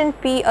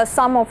coefficient be a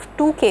sum of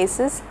two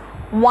cases,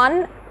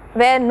 one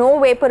where no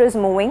vapor is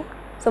moving,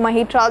 so my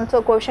heat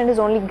transfer coefficient is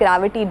only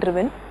gravity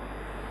driven,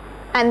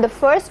 and the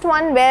first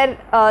one where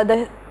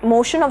the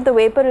motion of the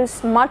vapor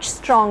is much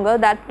stronger,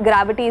 that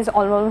gravity is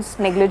almost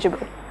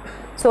negligible.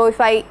 So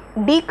if I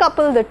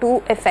decouple the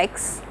two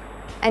effects,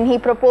 and he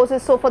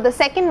proposes, so for the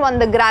second one,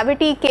 the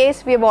gravity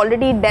case, we have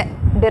already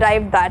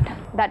derived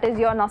that is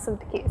your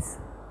Nusselt case,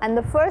 and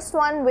the first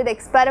one with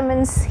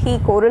experiments he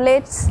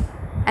correlates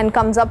and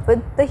comes up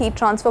with the heat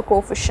transfer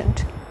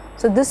coefficient.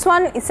 So this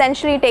one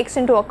essentially takes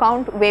into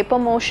account vapor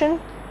motion,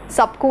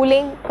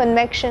 subcooling,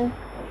 convection,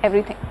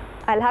 everything.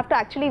 I'll have to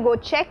actually go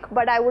check,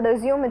 but I would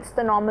assume it's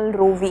the normal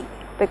rho v,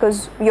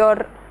 because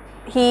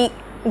he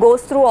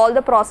goes through all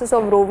the process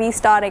of rho v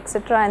star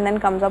etc. and then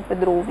comes up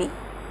with rho v.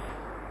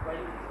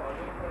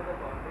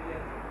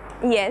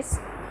 Yes.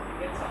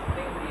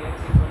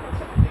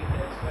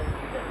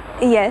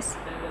 Yes.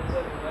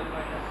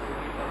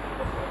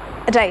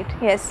 Right,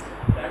 yes.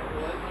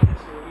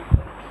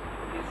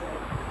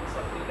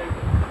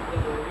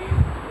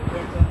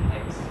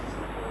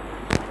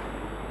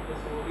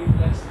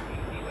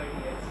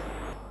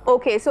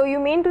 Okay, so you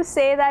mean to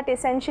say that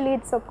essentially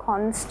it's a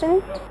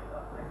constant?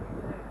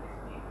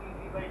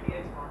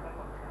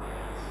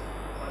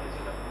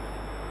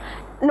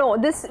 No,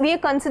 this we are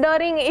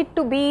considering it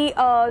to be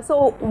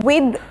so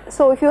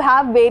if you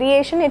have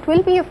variation, it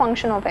will be a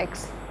function of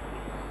x,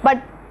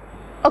 but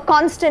a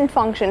constant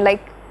function like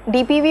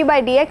dpv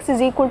by dx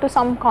is equal to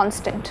some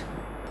constant.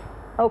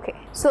 Okay,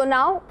 so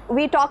now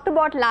we talked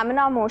about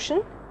laminar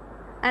motion,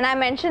 and I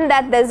mentioned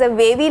that there's a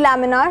wavy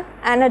laminar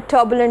and a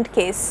turbulent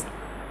case.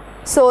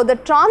 So the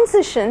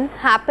transition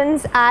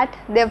happens at,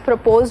 they've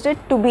proposed it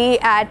to be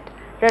at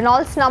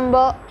Reynolds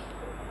number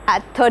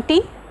at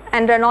 30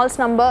 and Reynolds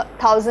number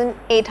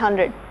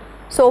 1800.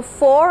 So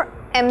for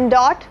m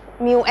dot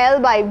mu L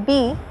by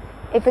B,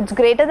 if it's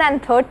greater than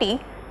 30,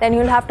 then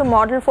you'll have to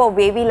model for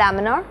wavy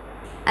laminar,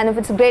 and if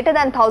it's greater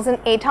than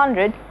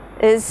 1800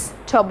 is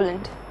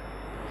turbulent.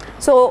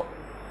 So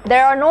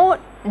there are no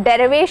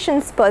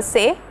derivations per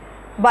se,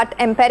 but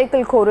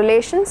empirical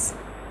correlations.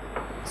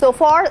 So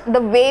for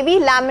the wavy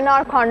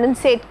laminar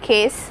condensate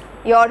case,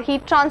 your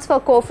heat transfer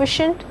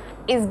coefficient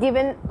is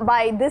given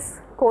by this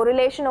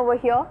correlation over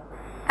here,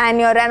 and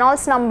your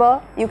Reynolds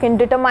number you can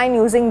determine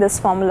using this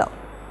formula.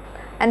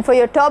 And for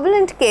your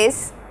turbulent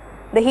case,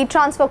 the heat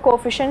transfer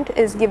coefficient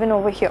is given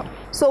over here.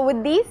 So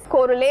with these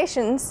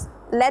correlations,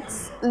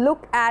 let's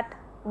look at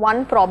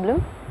one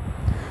problem,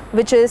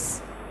 which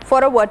is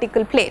for a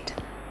vertical plate.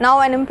 Now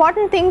an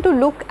important thing to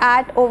look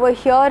at over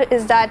here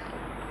is that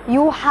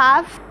you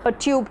have a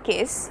tube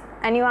case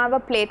and you have a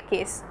plate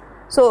case.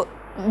 So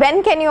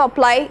when can you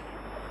apply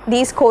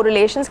these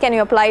correlations? Can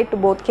you apply it to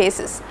both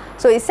cases?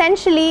 So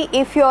essentially,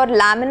 if your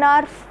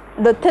laminar,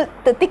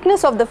 the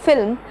thickness of the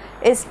film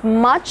is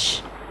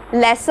much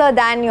lesser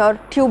than your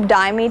tube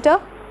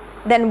diameter,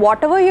 then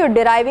whatever you're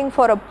deriving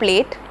for a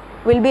plate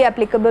will be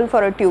applicable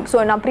for a tube. So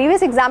in our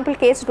previous example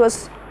case, it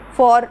was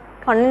for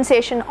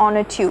condensation on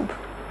a tube.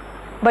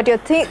 But your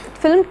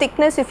film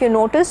thickness, if you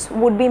notice,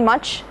 would be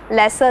much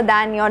lesser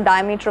than your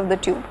diameter of the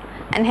tube,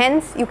 and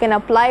hence you can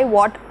apply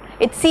what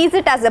it sees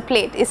it as a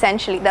plate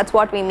essentially. That's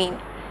what we mean.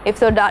 If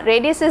the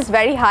radius is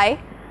very high,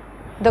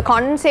 the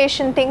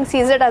condensation thing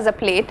sees it as a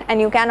plate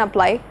and you can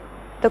apply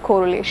the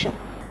correlation.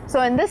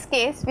 So in this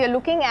case, we are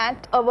looking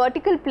at a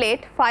vertical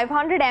plate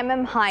 500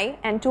 mm high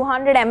and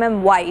 200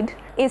 mm wide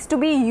is to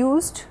be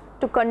used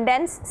to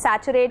condense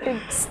saturated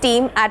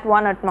steam at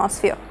 1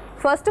 atmosphere.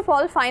 First of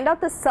all, find out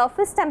the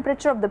surface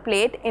temperature of the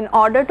plate in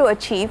order to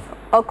achieve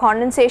a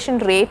condensation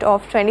rate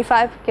of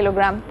 25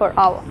 kg per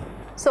hour.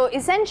 So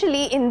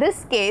essentially in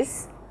this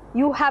case,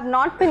 you have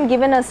not been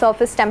given a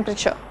surface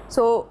temperature.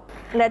 So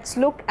let's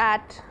look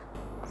at,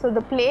 so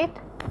the plate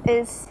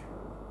is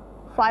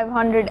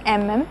 500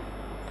 mm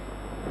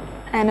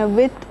and a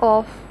width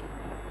of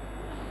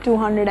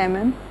 200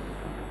 mm.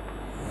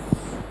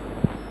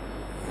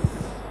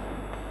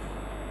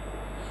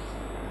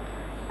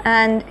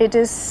 And it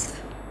is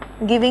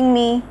giving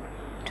me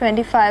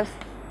 25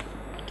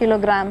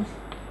 kg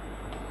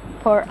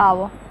per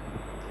hour.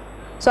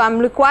 So I'm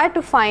required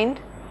to find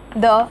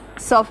the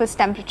surface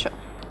temperature.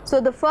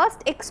 So the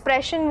first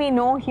expression we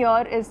know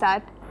here is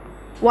that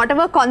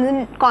whatever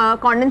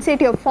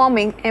condensate you're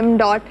forming, m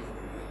dot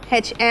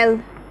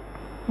HL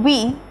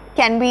V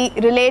can be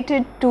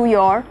related to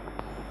your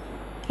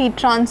heat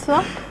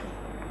transfer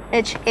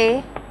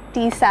HA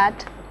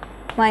Tsat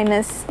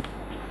minus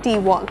T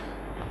wall,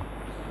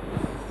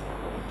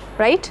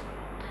 right?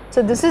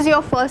 So this is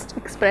your first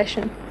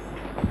expression.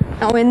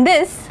 Now in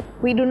this,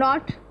 we do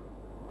not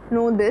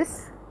know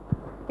this,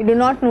 we do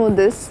not know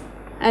this,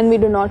 and we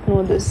do not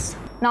know this.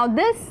 Now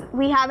this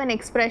we have an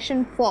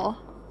expression for,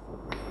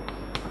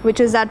 which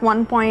is at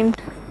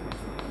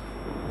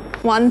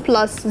 1.1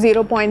 plus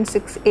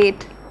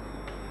 0.68.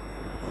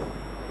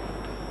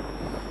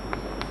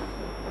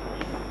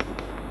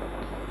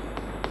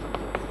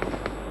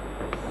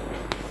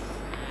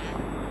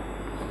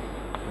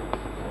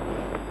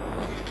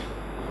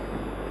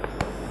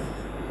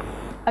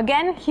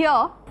 Again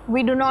here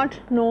we do not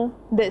know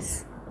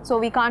this, so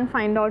we can't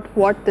find out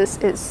what this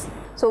is.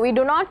 So we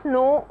do not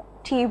know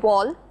T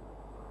wall,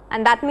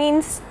 and that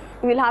means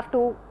we will have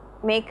to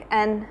make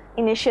an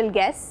initial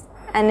guess,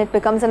 and it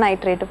becomes an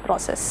iterative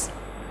process.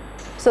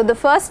 So the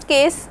first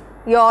case,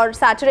 your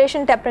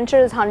saturation temperature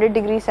is 100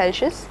 degrees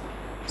Celsius.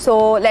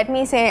 So let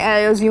me say I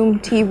assume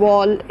T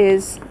wall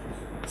is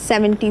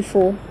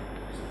 74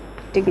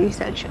 degrees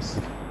Celsius.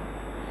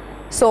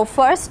 So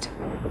first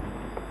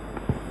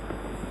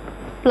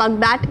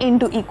plug that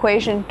into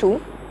equation 2,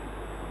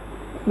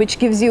 which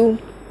gives you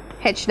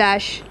H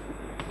dash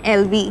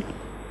LV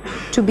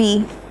to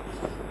be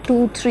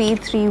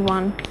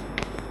 2331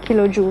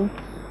 kilojoule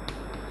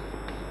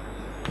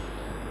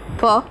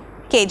per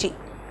kg.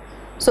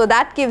 So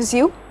that gives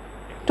you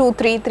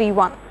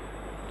 2331.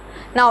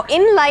 Now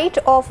in light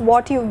of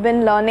what you've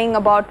been learning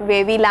about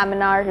wavy,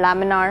 laminar,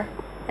 laminar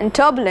and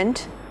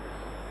turbulent,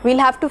 we'll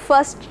have to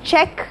first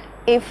check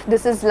if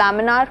this is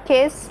laminar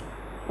case,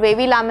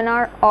 wavy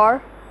laminar or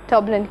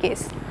turbulent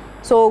case.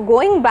 So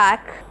going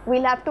back,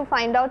 we'll have to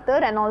find out the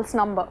Reynolds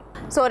number.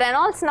 So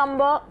Reynolds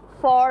number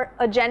for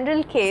a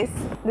general case,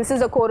 this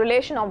is a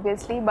correlation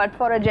obviously, but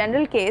for a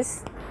general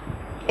case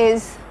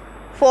is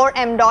 4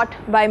 m dot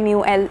by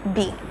mu L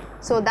B.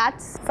 So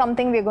that's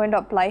something we're going to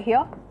apply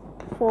here,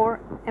 4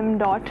 m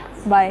dot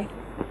by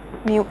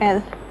mu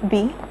L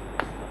B,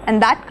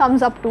 and that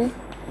comes up to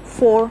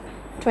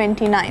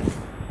 429.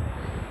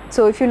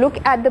 So if you look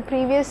at the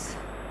previous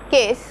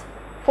case,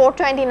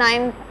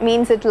 429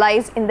 means it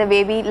lies in the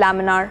wavy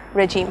laminar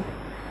regime.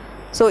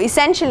 So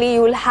essentially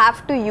you will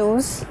have to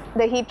use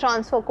the heat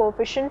transfer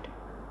coefficient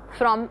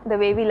from the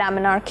wavy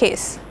laminar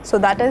case. So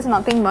that is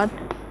nothing but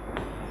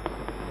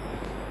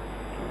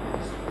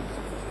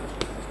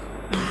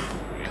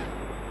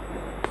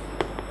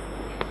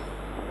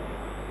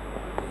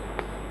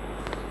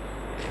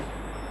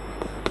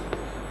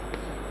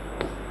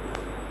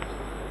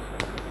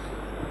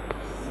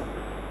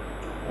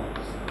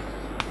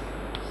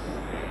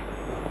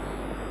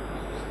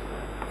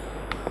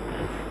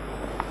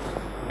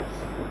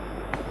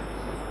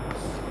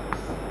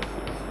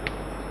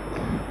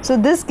so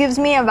this gives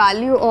me a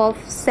value of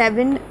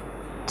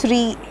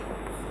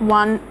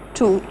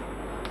 7312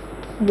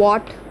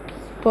 watt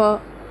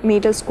per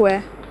meter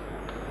square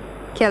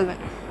Kelvin.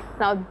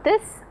 Now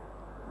this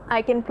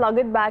I can plug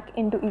it back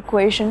into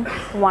equation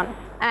 1,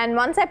 and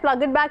once I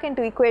plug it back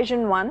into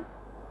equation 1,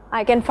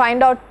 I can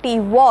find out T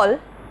wall,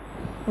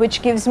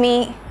 which gives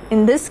me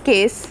in this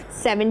case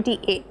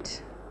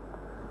 78.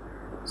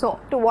 So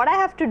what I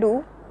have to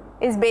do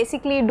is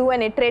basically do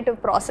an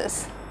iterative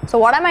process. So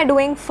what am I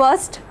doing?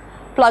 First,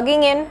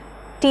 plugging in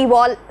T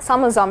wall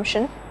some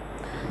assumption,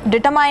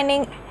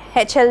 determining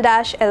HL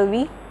dash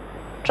LV,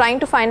 trying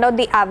to find out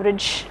the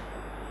average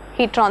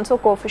heat transfer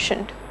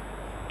coefficient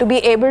to be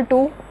able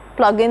to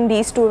plug in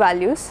these two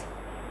values,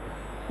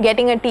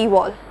 getting a T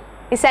wall.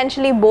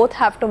 Essentially both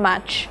have to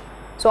match.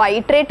 So I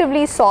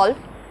iteratively solve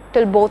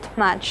till both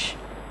match,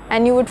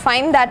 and you would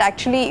find that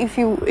actually if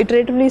you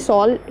iteratively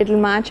solve, it will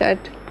match at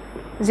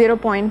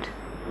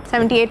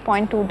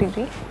 0.78.2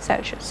 degree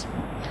Celsius.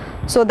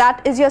 So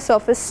that is your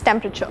surface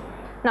temperature.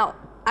 Now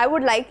I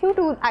would like you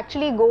to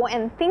actually go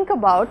and think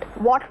about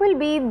what will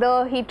be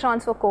the heat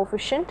transfer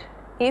coefficient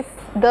if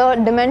the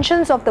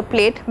dimensions of the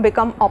plate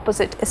become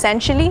opposite.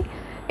 Essentially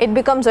it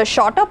becomes a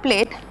shorter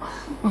plate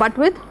but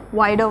with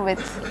wider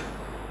width.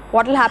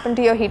 What will happen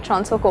to your heat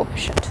transfer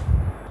coefficient?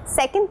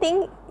 Second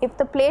thing, if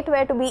the plate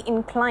were to be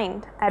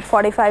inclined at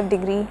 45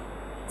 degree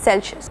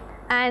Celsius,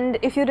 and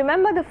if you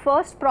remember the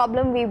first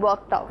problem we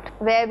worked out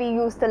where we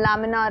used the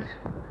laminar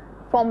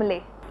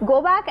formulae,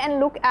 go back and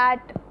look at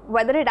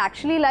whether it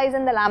actually lies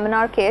in the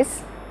laminar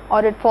case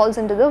or it falls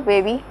into the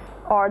wavy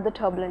or the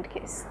turbulent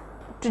case.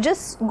 To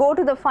just go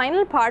to the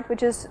final part,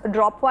 which is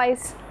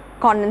dropwise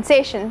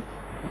condensation,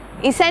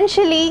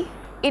 essentially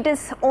it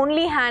is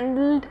only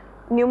handled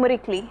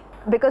numerically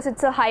because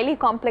it's a highly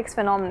complex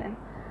phenomenon,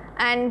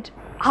 and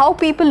how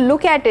people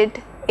look at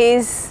it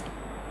is,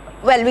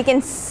 well, we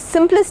can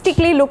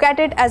simplistically look at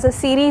it as a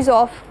series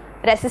of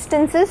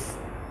resistances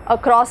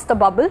across the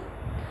bubble.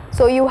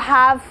 So you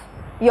have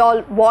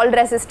your wall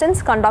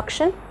resistance,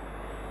 conduction,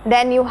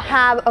 then you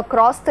have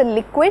across the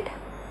liquid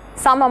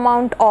some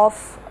amount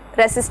of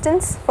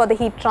resistance for the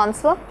heat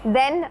transfer.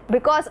 Then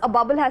because a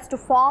bubble has to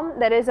form,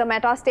 there is a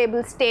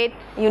metastable state,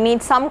 you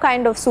need some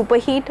kind of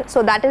superheat,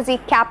 so that is the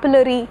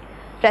capillary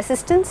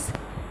resistance.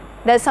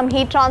 There is some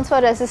heat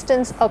transfer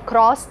resistance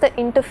across the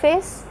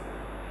interface,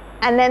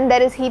 and then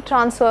there is heat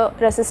transfer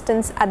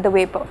resistance at the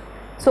vapor.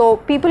 So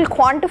people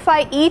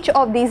quantify each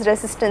of these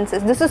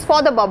resistances. This is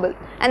for the bubble,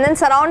 and then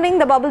surrounding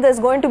the bubble there is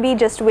going to be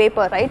just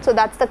vapor, right? So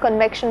that's the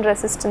convection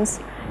resistance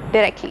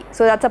directly.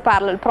 So that's a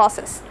parallel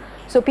process.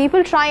 So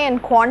people try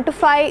and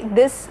quantify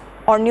this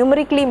or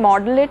numerically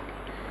model it,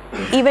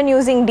 even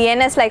using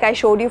DNS like I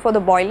showed you for the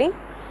boiling.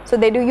 So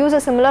they do use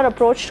a similar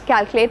approach to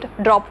calculate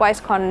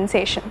drop-wise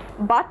condensation.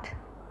 But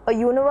a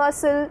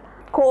universal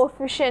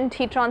coefficient,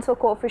 heat transfer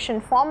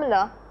coefficient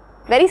formula,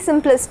 very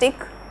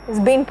simplistic, is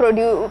being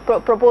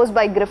proposed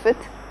by Griffith.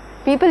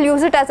 People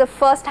use it as a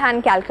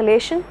first-hand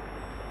calculation,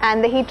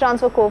 and the heat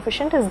transfer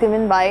coefficient is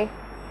given by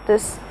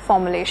this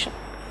formulation.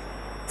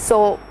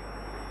 So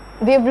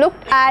we have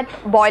looked at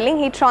boiling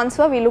heat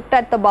transfer, we looked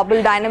at the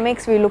bubble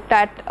dynamics, we looked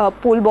at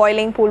pool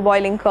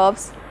boiling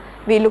curves,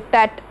 we looked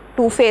at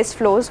two-phase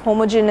flows,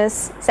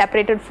 homogeneous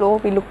separated flow,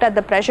 we looked at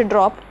the pressure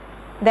drop,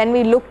 then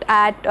we looked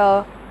at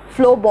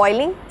flow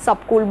boiling,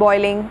 subcool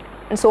boiling,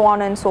 and so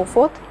on and so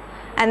forth.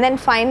 And then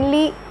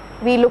finally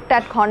we looked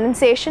at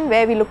condensation,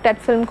 where we looked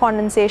at film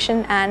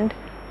condensation and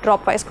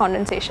drop-wise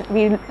condensation.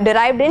 We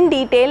derived in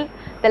detail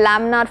the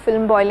laminar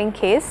film boiling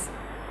case.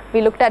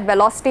 We looked at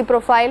velocity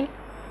profile,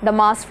 the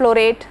mass flow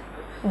rate,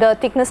 the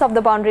thickness of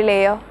the boundary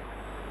layer,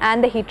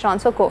 and the heat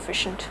transfer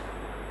coefficient.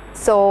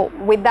 So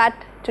with that,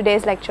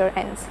 today's lecture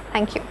ends.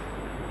 Thank you.